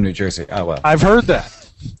 Rebecca's from New Jersey. Oh, well. I've heard that.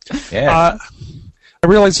 Yeah. I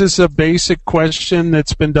realize this is a basic question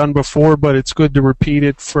that's been done before, but it's good to repeat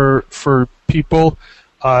it for people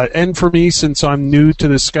and for me, since I'm new to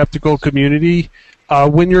the skeptical community.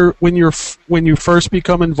 When you first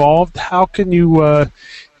become involved, how can you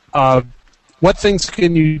what things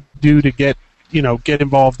can you do to get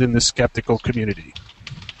involved in the skeptical community?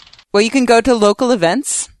 Well, you can go to local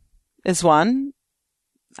events is one.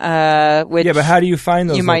 Which but how do you find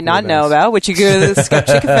those? You might not events? know about, which you go to the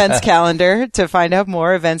Skeptic events calendar to find out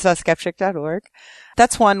more, events.skeptic.org.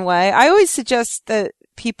 That's one way. I always suggest that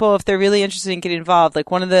people, if they're really interested in getting involved,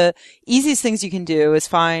 like one of the easiest things you can do is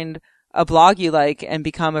find a blog you like and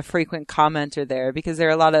become a frequent commenter there, because there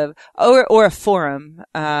are a lot of, or a forum,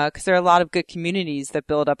 because there are a lot of good communities that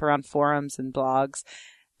build up around forums and blogs.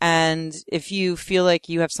 And if you feel like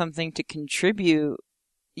you have something to contribute,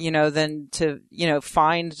 then to,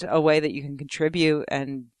 find a way that you can contribute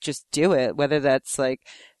and just do it, whether that's like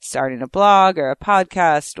starting a blog or a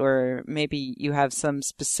podcast, or maybe you have some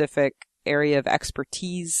specific area of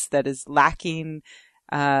expertise that is lacking.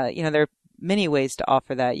 There are many ways to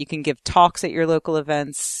offer that. You can give talks at your local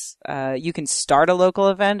events. You can start a local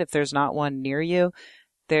event if there's not one near you.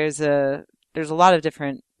 There's a lot of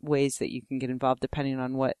different ways that you can get involved depending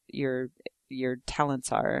on what your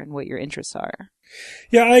talents are and what your interests are.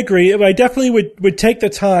 Yeah, I agree. I definitely would take the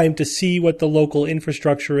time to see what the local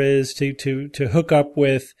infrastructure is, to hook up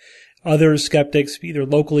with other skeptics, either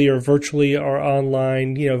locally or virtually or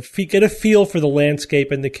online, get a feel for the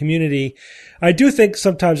landscape and the community. I do think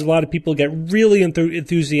sometimes a lot of people get really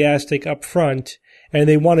enthusiastic up front and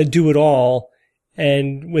they want to do it all,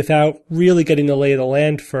 and without really getting the lay of the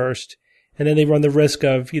land first. And then they run the risk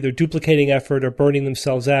of either duplicating effort or burning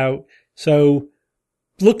themselves out. So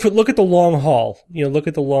look at the long haul, look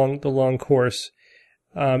at the long course.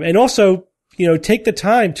 And also, take the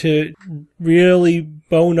time to really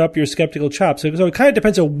bone up your skeptical chops. So it kind of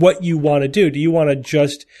depends on what you want to do. Do you want to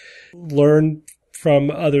just learn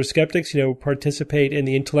from other skeptics, participate in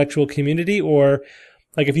the intellectual community? Or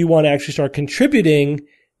like if you want to actually start contributing,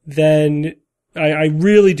 then I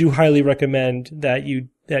really do highly recommend that you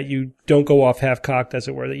don't go off half-cocked, as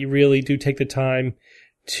it were, that you really do take the time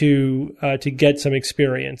to get some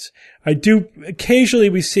experience. Occasionally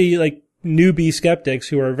we see like newbie skeptics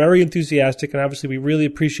who are very enthusiastic, and obviously we really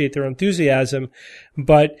appreciate their enthusiasm,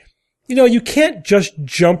 but you can't just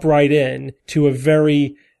jump right in to a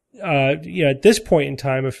very at this point in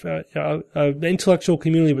time, an intellectual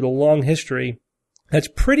community with a long history that's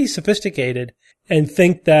pretty sophisticated, and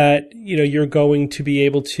think that you're going to be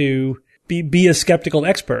able to be a skeptical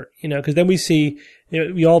expert, because then we see,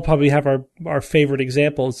 we all probably have our favorite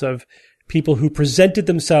examples of people who presented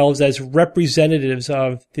themselves as representatives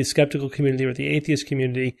of the skeptical community or the atheist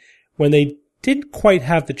community when they didn't quite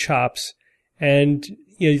have the chops, and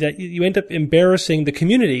that you end up embarrassing the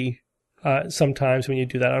community sometimes when you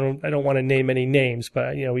do that. I don't want to name any names,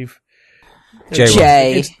 but we've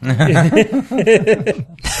Jay.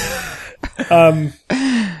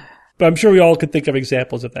 But I'm sure we all could think of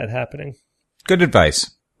examples of that happening. Good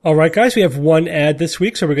advice. All right, guys, we have one ad this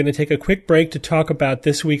week, so we're going to take a quick break to talk about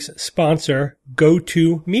this week's sponsor,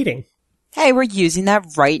 GoToMeeting. Hey, we're using that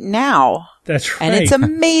right now. That's right. And it's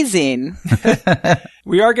amazing.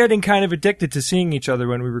 We are getting kind of addicted to seeing each other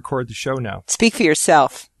when we record the show now. Speak for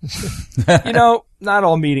yourself. Not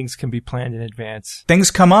all meetings can be planned in advance. Things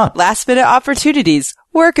come up. Last minute opportunities,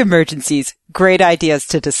 work emergencies, great ideas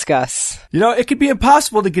to discuss. It could be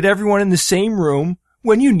impossible to get everyone in the same room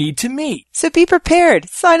when you need to meet. So be prepared.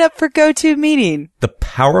 Sign up for GoToMeeting. The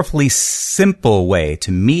powerfully simple way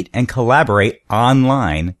to meet and collaborate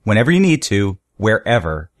online whenever you need to,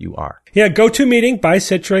 wherever you are. Yeah, GoToMeeting by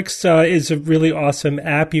Citrix is a really awesome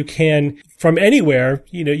app. You can, from anywhere,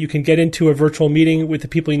 you can get into a virtual meeting with the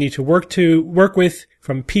people you need to work with,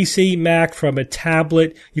 from PC, Mac, from a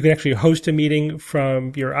tablet. You can actually host a meeting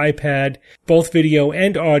from your iPad, both video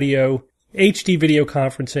and audio, HD video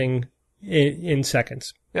conferencing in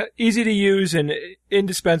seconds. Easy to use and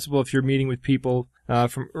indispensable if you're meeting with people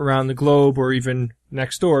from around the globe or even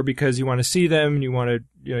next door, because you want to see them and you want to,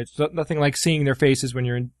 it's nothing like seeing their faces when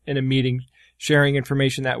you're in a meeting. Sharing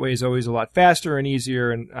information that way is always a lot faster and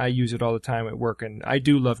easier, and I use it all the time at work, and I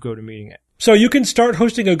do love GoToMeeting. So you can start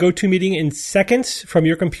hosting a GoToMeeting in seconds from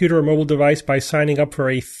your computer or mobile device by signing up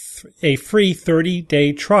for a free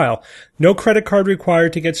 30-day trial. No credit card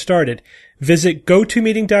required to get started. Visit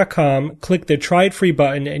GoToMeeting.com, click the Try It Free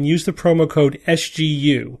button, and use the promo code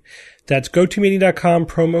SGU. That's GoToMeeting.com,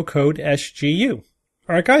 promo code SGU.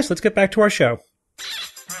 All right, guys, let's get back to our show.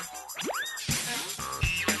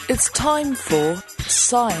 It's time for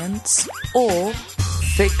Science or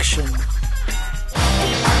Fiction.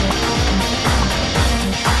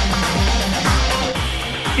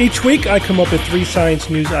 Each week, I come up with 3 science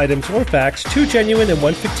news items or facts, 2 genuine and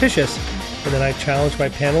 1 fictitious. And then I challenge my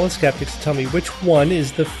panel of skeptics to tell me which one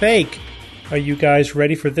is the fake. Are you guys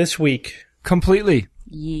ready for this week? Completely.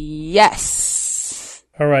 Yes.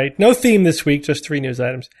 All right. No theme this week, just 3 news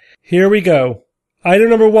items. Here we go. Item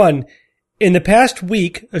number 1. In the past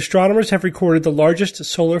week, astronomers have recorded the largest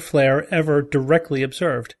solar flare ever directly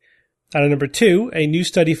observed. Item number 2, a new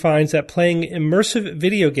study finds that playing immersive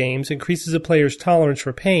video games increases a player's tolerance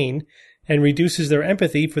for pain and reduces their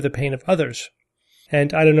empathy for the pain of others.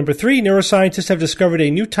 And item number 3, neuroscientists have discovered a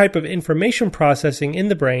new type of information processing in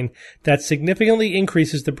the brain that significantly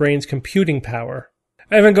increases the brain's computing power.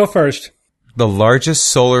 Evan, go first. The largest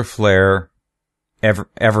solar flare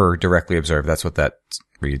ever directly observed. That's what that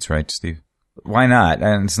reads, right, Steve? Why not?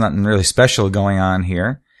 And it's nothing really special going on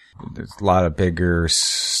here. There's a lot of bigger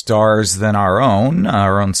stars than our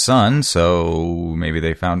own sun, so maybe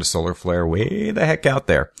they found a solar flare way the heck out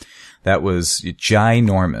there. That was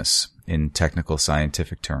ginormous in technical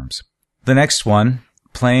scientific terms. The next one,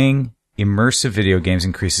 playing immersive video games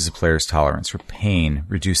increases a player's tolerance for pain,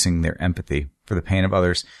 reducing their empathy for the pain of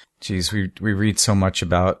others. Geez, we read so much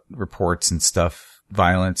about reports and stuff.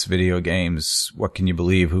 Violence, video games, what can you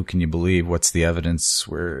believe? Who can you believe? What's the evidence?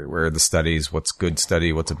 Where are the studies? What's good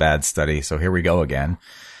study? What's a bad study? So here we go again.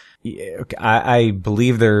 I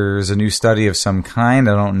believe there's a new study of some kind.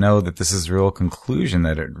 I don't know that this is the real conclusion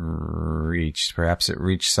that it reached. Perhaps it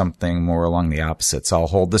reached something more along the opposite. So I'll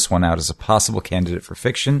hold this one out as a possible candidate for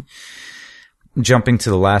fiction. Jumping to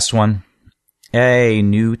the last one. A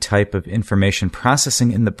new type of information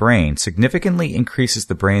processing in the brain significantly increases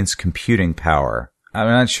the brain's computing power. I'm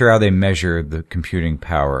not sure how they measure the computing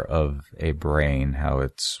power of a brain,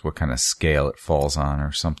 what kind of scale it falls on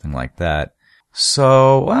or something like that.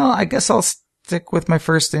 So, well, I guess I'll stick with my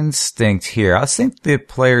first instinct here. I think the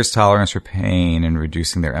player's tolerance for pain and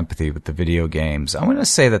reducing their empathy with the video games. I'm going to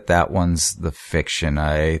say that one's the fiction.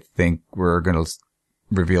 I think we're going to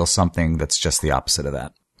reveal something that's just the opposite of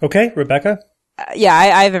that. Okay, Rebecca? Yeah,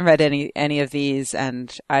 I haven't read any of these,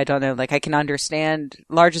 and I don't know, I can understand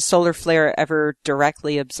largest solar flare ever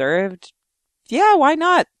directly observed. Yeah, why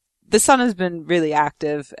not? The sun has been really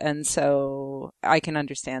active, and so I can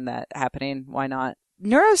understand that happening. Why not?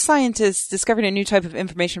 Neuroscientists discovered a new type of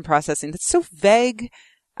information processing that's so vague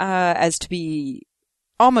as to be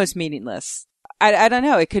almost meaningless. I don't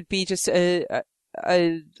know. It could be just a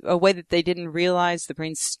way that they didn't realize the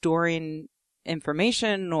brain's storing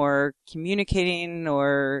information or communicating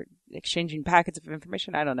or exchanging packets of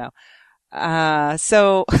information. I don't know.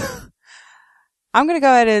 So I'm going to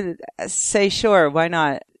go ahead and say, sure, why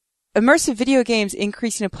not? Immersive video games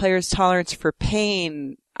increasing a player's tolerance for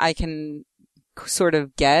pain. I can sort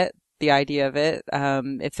of get the idea of it.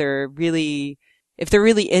 If they're really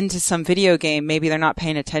into some video game, maybe they're not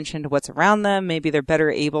paying attention to what's around them. Maybe they're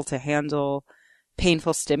better able to handle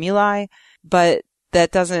painful stimuli, but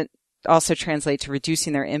that doesn't also translate to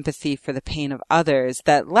reducing their empathy for the pain of others.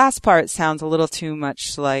 That last part sounds a little too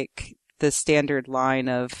much like the standard line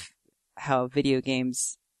of how video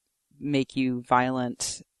games make you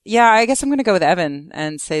violent. Yeah, I guess I'm going to go with Evan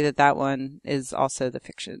and say that one is also the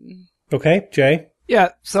fiction. Okay, Jay? Yeah,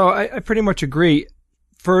 so I pretty much agree.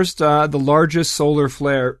 First, the largest solar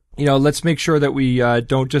flare, let's make sure that we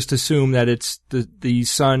don't just assume that it's the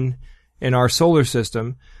sun in our solar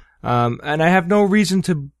system. And I have no reason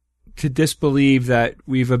to disbelieve that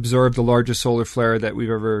we've observed the largest solar flare that we've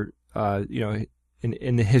ever,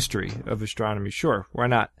 in the history of astronomy. Sure, why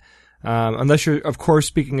not? Unless you're, of course,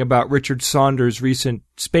 speaking about Richard Saunders' recent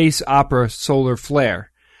space opera solar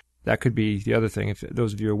flare. That could be the other thing, if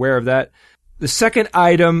those of you are aware of that. The second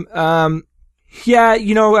item, I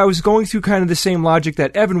was going through kind of the same logic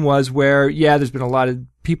that Evan was, where, there's been a lot of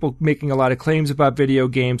people making a lot of claims about video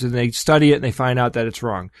games, and they study it and they find out that it's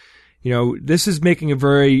wrong. This is making a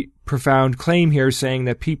very profound claim here, saying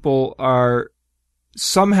that people are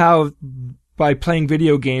somehow by playing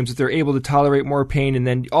video games that they're able to tolerate more pain and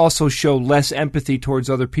then also show less empathy towards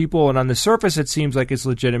other people. And on the surface, it seems like it's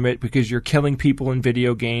legitimate because you're killing people in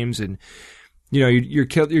video games, and you're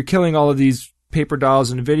killing all of these paper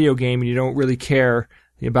dolls in a video game, and you don't really care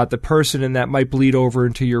about the person, and that might bleed over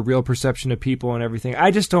into your real perception of people and everything.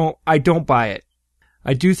 I don't buy it.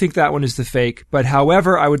 I do think that one is the fake, but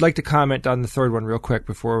however, I would like to comment on the third one real quick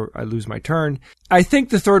before I lose my turn. I think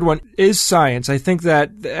the third one is science. I think that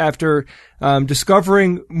after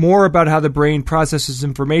discovering more about how the brain processes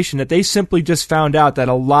information, that they simply just found out that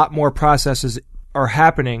a lot more processes are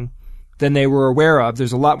happening than they were aware of.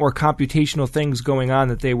 There's a lot more computational things going on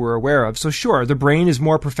that they were aware of. So sure, the brain is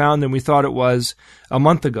more profound than we thought it was a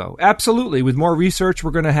month ago. Absolutely. With more research, we're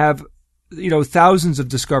going to have thousands of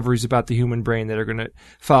discoveries about the human brain that are going to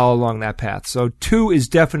follow along that path. So 2 is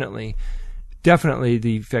definitely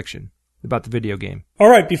the fiction about the video game. All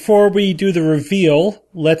right, before we do the reveal,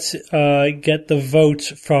 let's get the votes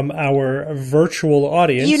from our virtual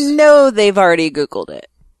audience. They've already Googled it.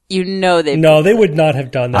 No, they would not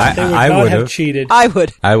have done that. They would not have cheated. I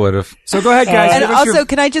would have. So go ahead, guys. And also,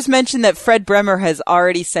 can I just mention that Fred Bremer has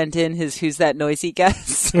already sent in his "Who's That Noisy"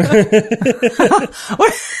 guess?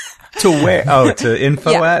 To where? Oh, to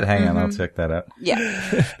info at? Hang on, I'll check that out. Yeah.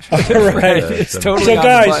 All right. It's totally on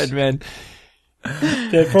the button, man.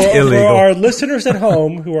 For our listeners at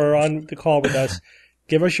home who are on the call with us,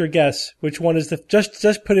 give us your guess. Which one is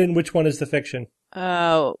just put in which one is the fiction?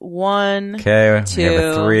 1, okay, 2. We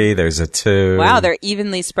have a 3. There's a 2. Wow, they're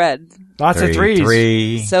evenly spread. Lots of 3s.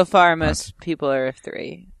 3. So far, most people are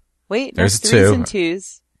 3. Wait, there's 3s and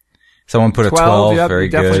 2s. Someone put 12. Yep, very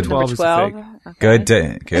definitely good. 12 12. Okay.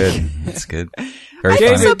 Good. That's good. Very I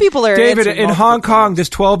think some people are. David, in Hong Kong, does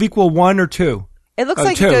 12 equal 1 or 2? It looks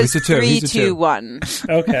like 2. it goes It's a 2. 3, 2, 1.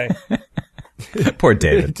 Okay. Poor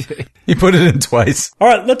David. He put it in twice. All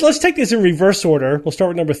right, let's take these in reverse order. We'll start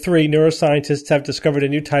with number 3. Neuroscientists have discovered a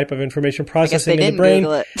new type of information processing in the brain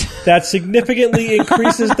that significantly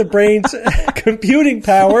increases the brain's computing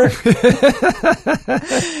power.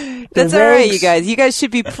 That's all right, you guys. You guys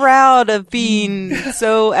should be proud of being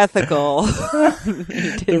so ethical.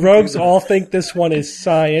 The rogues all think this one is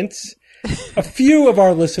science. A few of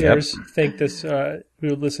our listeners think this, who are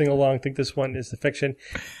listening along, think this one is the fiction.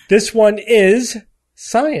 This one is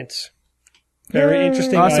science. Very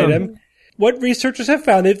interesting item. What researchers have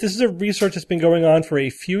found, this is a research that's been going on for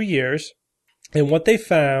a few years, and what they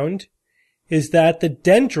found is that the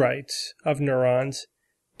dendrites of neurons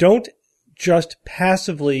don't just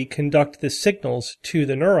passively conduct the signals to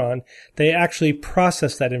the neuron. They actually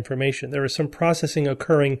process that information. There is some processing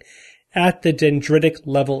occurring at the dendritic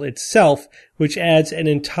level itself, which adds an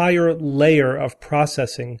entire layer of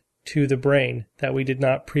processing to the brain that we did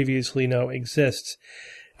not previously know exists.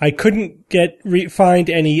 I couldn't find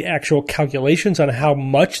any actual calculations on how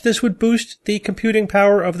much this would boost the computing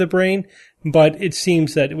power of the brain, but it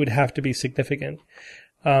seems that it would have to be significant,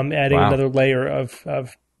 adding another layer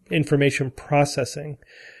of information processing.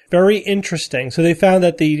 Very interesting. So they found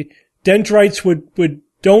that the dendrites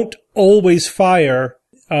don't always fire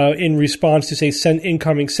in response to, say,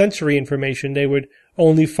 incoming sensory information. They would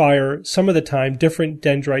only fire some of the time. Different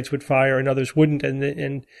dendrites would fire and others wouldn't.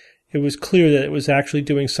 And it was clear that it was actually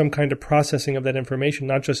doing some kind of processing of that information,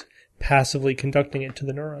 not just passively conducting it to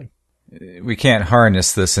the neuron. We can't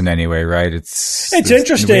harness this in any way, right? It's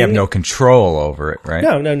interesting. We have no control over it, right?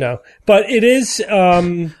 No. But it is,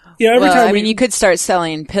 every time you could start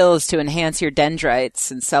selling pills to enhance your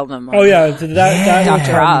dendrites and sell them. Oh yeah, that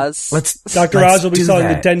Dr. Oz. Dr. Oz will be selling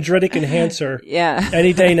the dendritic enhancer. Yeah,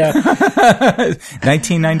 any day now.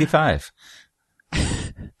 1995.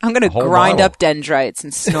 I'm going to grind up dendrites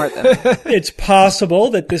and snort them. It's possible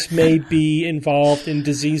that this may be involved in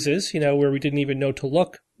diseases, where we didn't even know to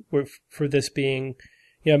look for this being.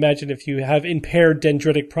 Imagine if you have impaired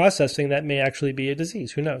dendritic processing, that may actually be a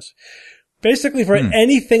disease. Who knows? Basically, for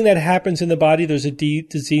anything that happens in the body, there's a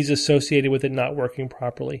disease associated with it not working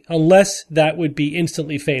properly, unless that would be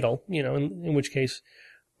instantly fatal. In which case,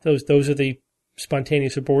 those are the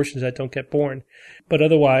spontaneous abortions that don't get born. But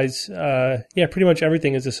otherwise, pretty much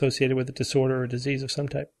everything is associated with a disorder or disease of some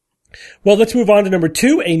type. Well, let's move on to number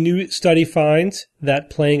 2. A new study finds that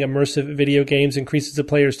playing immersive video games increases the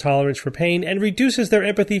player's tolerance for pain and reduces their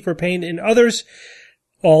empathy for pain in others.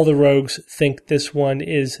 All the rogues think this one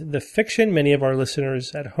is the fiction. Many of our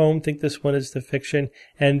listeners at home think this one is the fiction.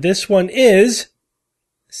 And this one is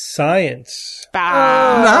science.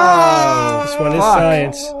 No! This one is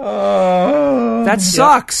science. That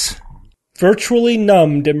sucks. Virtually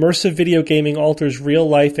numbed, immersive video gaming alters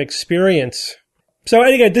real-life experience. So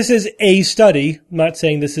again, this is a study. I'm not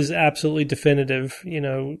saying this is absolutely definitive,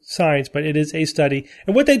 science, but it is a study.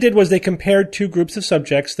 And what they did was they compared two groups of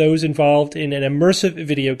subjects, those involved in an immersive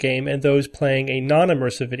video game and those playing a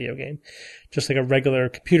non-immersive video game, just like a regular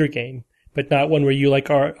computer game, but not one where you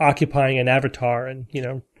are occupying an avatar and,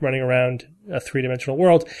 running around a three-dimensional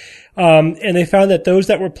world. And they found that those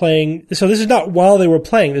that were playing, so this is not while they were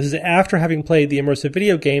playing, this is after having played the immersive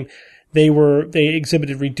video game, they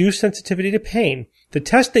exhibited reduced sensitivity to pain. The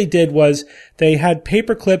test they did was they had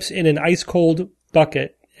paper clips in an ice cold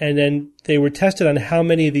bucket, and then they were tested on how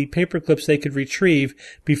many of the paper clips they could retrieve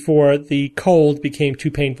before the cold became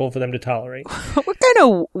too painful for them to tolerate. What kind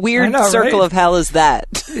of weird circle of hell is that?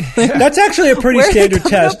 That's actually a pretty standard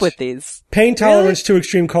test. Up with these? Pain tolerance to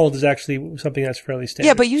extreme cold is actually something that's fairly standard.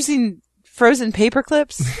 Yeah, but using frozen paper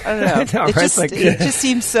clips? I don't know. It just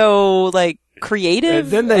seems so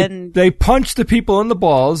creative. And then they punch the people in the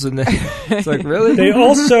balls, and it's like, really? They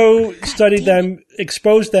also studied them,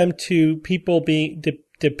 exposed them to people being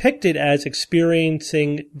depicted as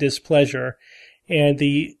experiencing displeasure, and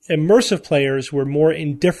the immersive players were more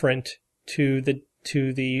indifferent to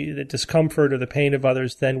the discomfort or the pain of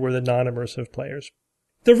others than were the non-immersive players.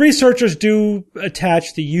 The researchers do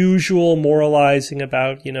attach the usual moralizing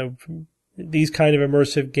about, these kind of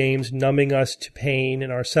immersive games numbing us to pain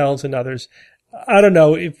in ourselves and others. I don't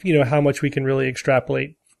know if, how much we can really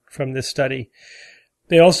extrapolate from this study.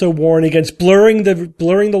 They also warn against blurring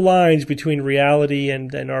the lines between reality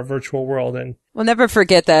and our virtual world. And we'll never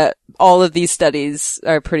forget that all of these studies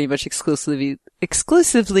are pretty much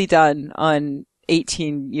exclusively done on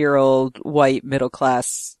 18-year-old white middle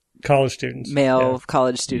class college students, male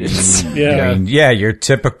college students. Yeah. I mean, your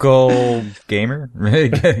typical gamer,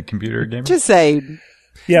 computer gamer. Just saying.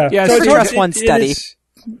 Yeah. So it's just one study.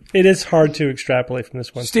 It is hard to extrapolate from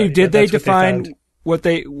this one. Steve, did they define what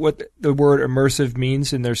the word immersive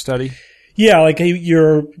means in their study? Yeah,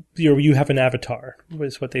 you have an avatar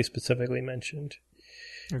was what they specifically mentioned.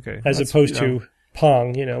 Okay. As opposed to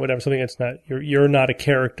Pong, whatever, something that's not you're not a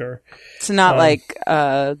character. It's not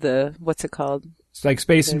what's it called? It's like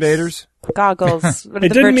Space Invaders. Goggles. What are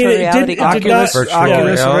the virtual reality goggles?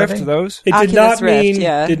 Oculus Rift. Those.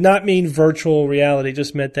 It did not mean virtual reality. It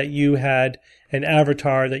just meant that you had an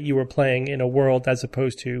avatar that you were playing in a world as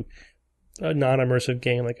opposed to a non-immersive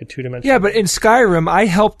game like a two-dimensional. Yeah, but in Skyrim, I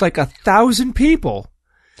helped 1,000 people.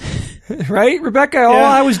 Right, Rebecca? All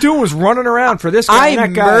I was doing was running around for this guy and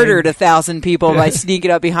that guy. I murdered 1,000 people by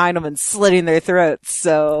sneaking up behind them and slitting their throats.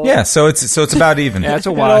 So yeah, so it's about even. Yeah, it's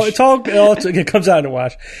a wash. It comes out in a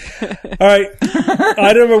wash. All right,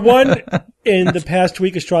 item number 1. In the past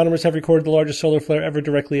week, astronomers have recorded the largest solar flare ever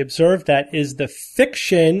directly observed. That is the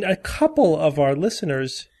fiction. A couple of our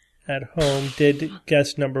listeners at home did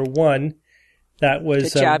guess number 1. That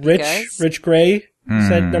was Rich Gray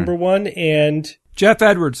said number 1, and Jeff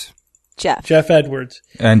Edwards. Jeff Edwards.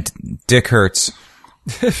 And Dick Hertz.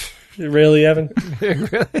 Really, Evan? Really?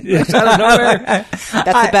 Out of nowhere. That's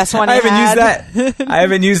the best one I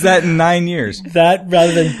haven't used that in 9 years. That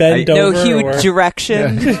rather than bend over. No huge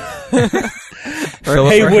direction. Hey,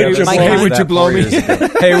 would you blow me?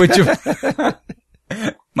 Hey, would you?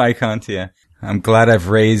 My Contia. I'm glad I've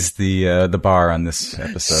raised the bar on this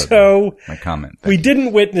episode. So my comment. We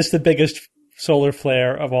didn't witness the biggest solar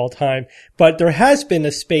flare of all time, but there has been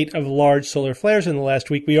a spate of large solar flares in the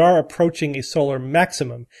last week. We are approaching a solar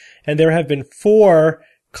maximum, and there have been 4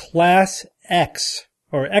 Class X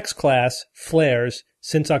or X-class flares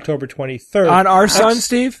since October 23rd. On our sun,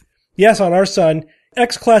 Steve? Yes, on our sun.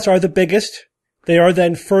 X-class are the biggest. They are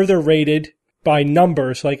then further rated by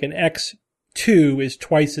numbers, like an X2 is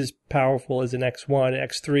twice as powerful as an X1.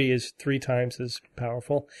 X3 is 3 times as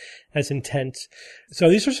powerful, as intense. So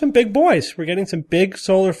these are some big boys. We're getting some big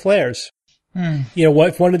solar flares.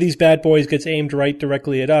 If one of these bad boys gets aimed right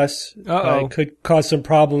directly at us, it could cause some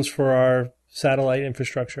problems for our satellite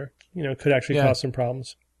infrastructure. It could actually cause some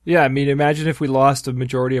problems. Yeah, I mean, imagine if we lost a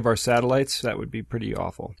majority of our satellites. That would be pretty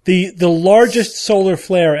awful. The largest solar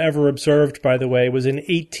flare ever observed, by the way, was in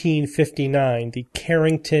 1859, the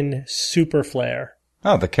Carrington super flare.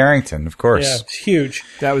 Oh, the Carrington, of course. Yeah, it's huge.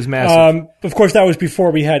 That was massive. Of course, that was before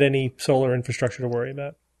we had any solar infrastructure to worry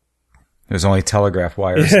about. There's only telegraph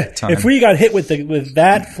wires at the time. If we got hit with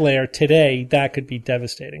that flare today, that could be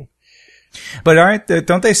devastating. But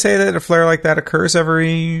don't they say that a flare like that occurs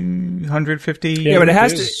every 150? Yeah, but it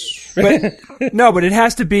has to. But it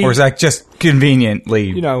has to be. Or is that just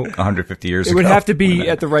conveniently, 150 years ago? It would have to be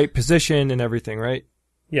at the right position and everything, right?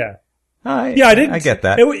 Yeah. I get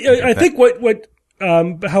that. I think what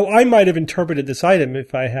how I might have interpreted this item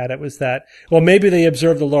if I had it was that, well, maybe they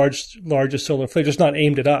observed the largest solar flare, just not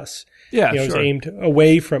aimed at us. Yeah, It was aimed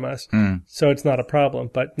away from us, so it's not a problem.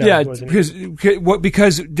 But no, it wasn't.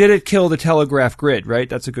 Because did it kill the telegraph grid? Right,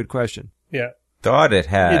 that's a good question. Yeah, Thought it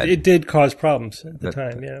had. it did cause problems at the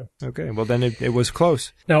time. Yeah. Okay, well then it was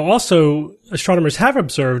close. Now, also, astronomers have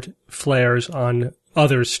observed flares on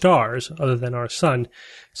other stars other than our sun,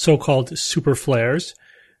 so-called super flares.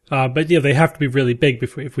 But they have to be really big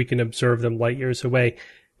if we can observe them light years away.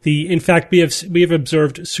 In fact, we have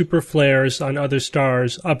observed super flares on other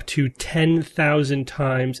stars up to 10,000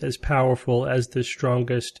 times as powerful as the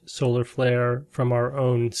strongest solar flare from our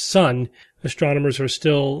own sun. Astronomers are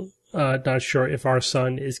still not sure if our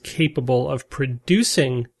sun is capable of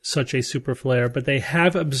producing such a super flare, but they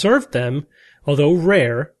have observed them, although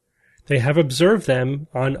rare. They have observed them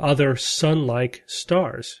on other sun-like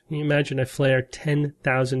stars. Can you imagine a flare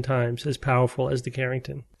 10,000 times as powerful as the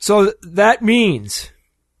Carrington? So that means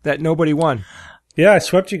that nobody won. Yeah, I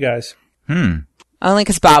swept you guys. Only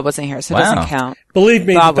because Bob wasn't here, so it doesn't count. Believe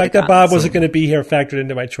me, Bob the fact that Bob wasn't going to be here factored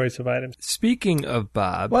into my choice of items. Speaking of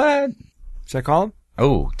Bob. What? Should I call him?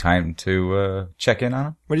 Oh, time to check in on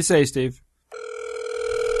him? What do you say, Steve?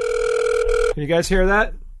 Can you guys hear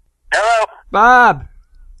that? Hello. Bob!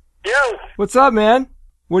 Yo. What's up, man?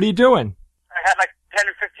 What are you doing? I had like 10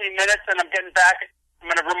 or 15 minutes, and I'm getting back. I'm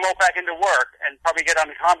going to remote back into work and probably get on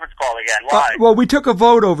the conference call again. Why? Well, we took a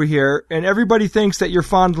vote over here, and everybody thinks that you're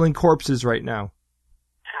fondling corpses right now.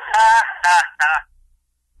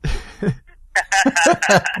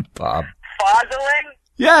 Bob. Fondling?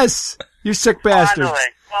 Yes! You sick bastard.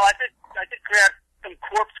 Fondling. Well, I did grab some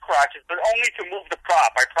corpse crotches, but only to move the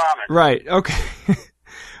prop, I promise. Right, okay.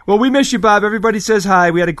 Well, we miss you, Bob. Everybody says hi.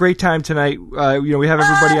 We had a great time tonight. We have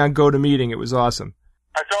everybody on GoToMeeting. It was awesome.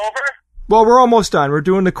 It's over? Well, we're almost done. We're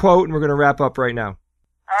doing the quote, and we're going to wrap up right now. All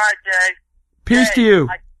right, Jay. Peace to you.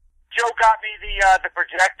 Joe got me the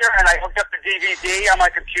projector, and I hooked up the DVD on my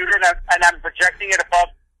computer, and I'm projecting it above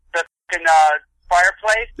the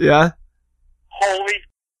fireplace. Yeah? Holy,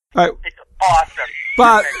 all right. It's awesome.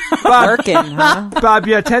 Bob, Working, huh? Bob,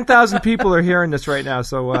 yeah, 10,000 people are hearing this right now,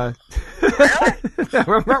 so we're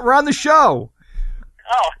on the show.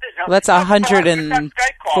 Oh, Well, that's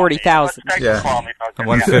 140,000. Yeah.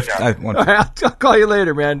 150. All right, I'll call you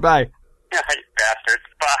later, man. Bye. You bastards.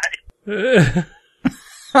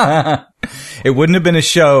 Bye. It wouldn't have been a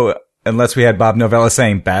show unless we had Bob Novella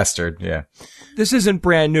saying bastard. Yeah. This isn't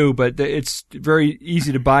brand new, but it's very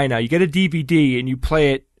easy to buy now. You get a DVD and you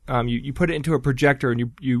play it. You put it into a projector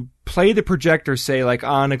and you play the projector, say, like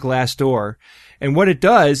on a glass door. And what it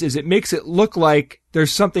does is it makes it look like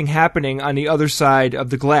there's something happening on the other side of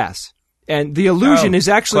the glass. And the illusion is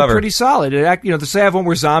actually pretty solid. Say I have one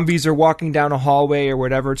where zombies are walking down a hallway or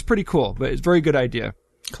whatever. It's pretty cool, but it's a very good idea.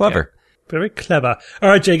 Clever. Yeah. Very clever. All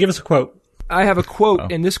right, Jay, give us a quote. I have a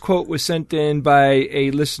quote, and this quote was sent in by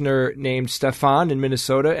a listener named Stefan in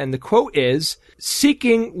Minnesota, and the quote is,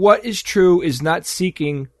 "Seeking what is true is not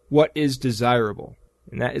seeking what is desirable."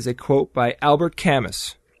 And that is a quote by Albert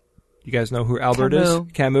Camus. You guys know who Albert is?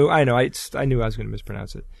 Camus. I know. I knew I was going to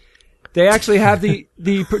mispronounce it. They actually have the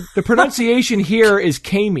pronunciation here is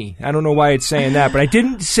Kami. I don't know why it's saying that, but I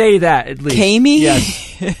didn't say that at least. Kami?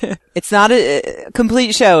 Yes. It's not a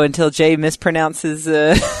complete show until Jay mispronounces.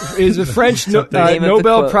 Is a French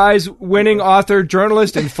Nobel Prize winning author,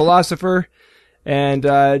 journalist, and philosopher. And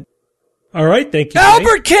all right, thank you,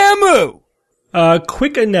 Albert Camus.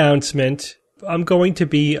 Quick announcement: I'm going to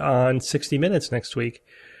be on 60 Minutes next week.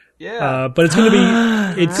 Yeah, but it's going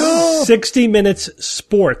to be 60 Minutes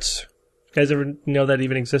Sports. You guys ever know that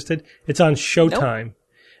even existed? It's on Showtime. Nope.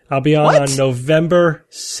 I'll be on November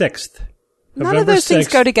 6th. None of those things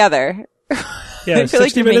go together. Yeah,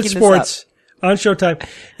 60 Minutes Sports on Showtime.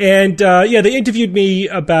 And, they interviewed me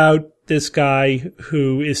about this guy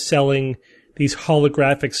who is selling these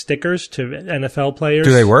holographic stickers to NFL players.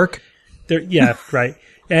 Do they work? Yeah, right.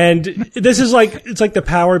 And this is it's like the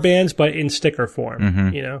power bands, but in sticker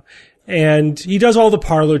form, And he does all the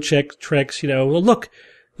parlor tricks, well, look,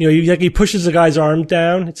 he pushes the guy's arm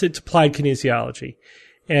down. It's applied kinesiology.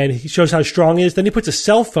 And he shows how strong he is. Then he puts a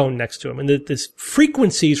cell phone next to him. And the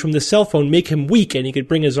frequencies from the cell phone make him weak and he could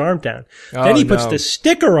bring his arm down. Then he puts the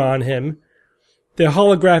sticker on him, the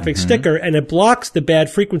holographic sticker, and it blocks the bad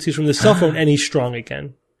frequencies from the cell phone and he's strong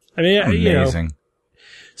again. I mean, amazing.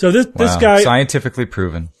 So this guy, scientifically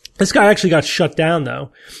proven. This guy actually got shut down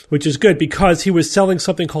though, which is good because he was selling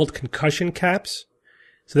something called concussion caps.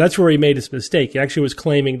 So that's where he made his mistake. He actually was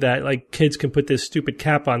claiming that kids can put this stupid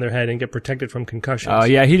cap on their head and get protected from concussions. Oh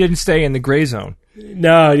yeah, he didn't stay in the gray zone.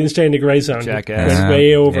 No, he didn't stay in the gray zone. Jackass. Went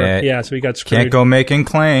way over. Yeah, so he got screwed. Can't go making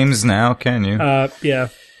claims now, can you? Yeah.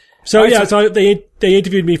 So, so they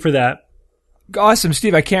interviewed me for that. Awesome,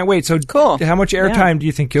 Steve. I can't wait. So cool. How much airtime do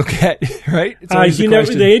you think you'll get, right?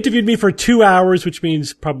 They interviewed me for 2 hours, which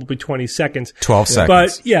means probably 20 seconds. 12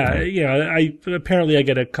 seconds. But I apparently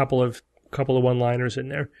get a couple of one-liners in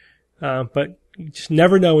there. But you just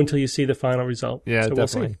never know until you see the final result. Yeah, so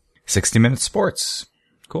definitely. We'll see. 60 Minutes Sports.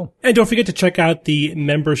 Cool. And don't forget to check out the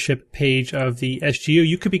membership page of the SGU.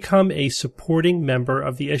 You could become a supporting member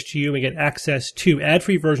of the SGU and get access to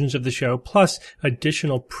ad-free versions of the show, plus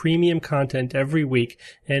additional premium content every week.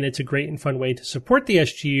 And it's a great and fun way to support the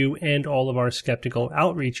SGU and all of our skeptical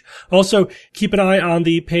outreach. Also, keep an eye on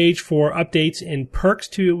the page for updates and perks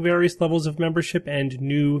to various levels of membership and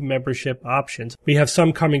new membership options. We have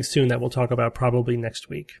some coming soon that we'll talk about probably next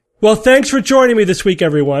week. Well, thanks for joining me this week,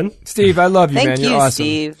 everyone. Steve, I love you, man. You're awesome.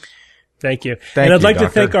 Steve. Thank you. And I'd like Doctor.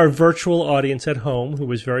 to thank our virtual audience at home, who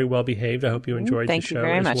was very well behaved. I hope you enjoyed the show as well.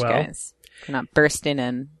 Thank you very much, guys, for not bursting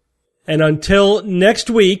in. And until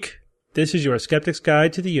next week, this is your Skeptic's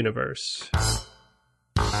Guide to the Universe.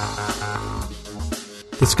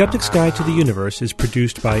 The Skeptic's Guide to the Universe is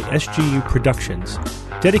produced by SGU Productions,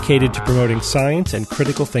 dedicated to promoting science and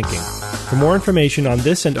critical thinking. For more information on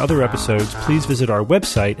this and other episodes, please visit our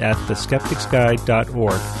website at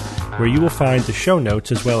theskepticsguide.org, where you will find the show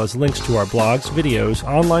notes as well as links to our blogs, videos,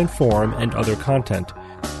 online forum, and other content.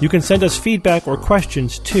 You can send us feedback or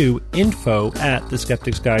questions to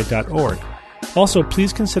info@theskepticsguide.org. Also,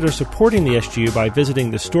 please consider supporting the SGU by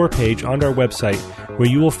visiting the store page on our website, where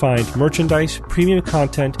you will find merchandise, premium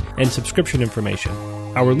content, and subscription information.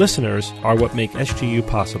 Our listeners are what make SGU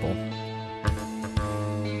possible.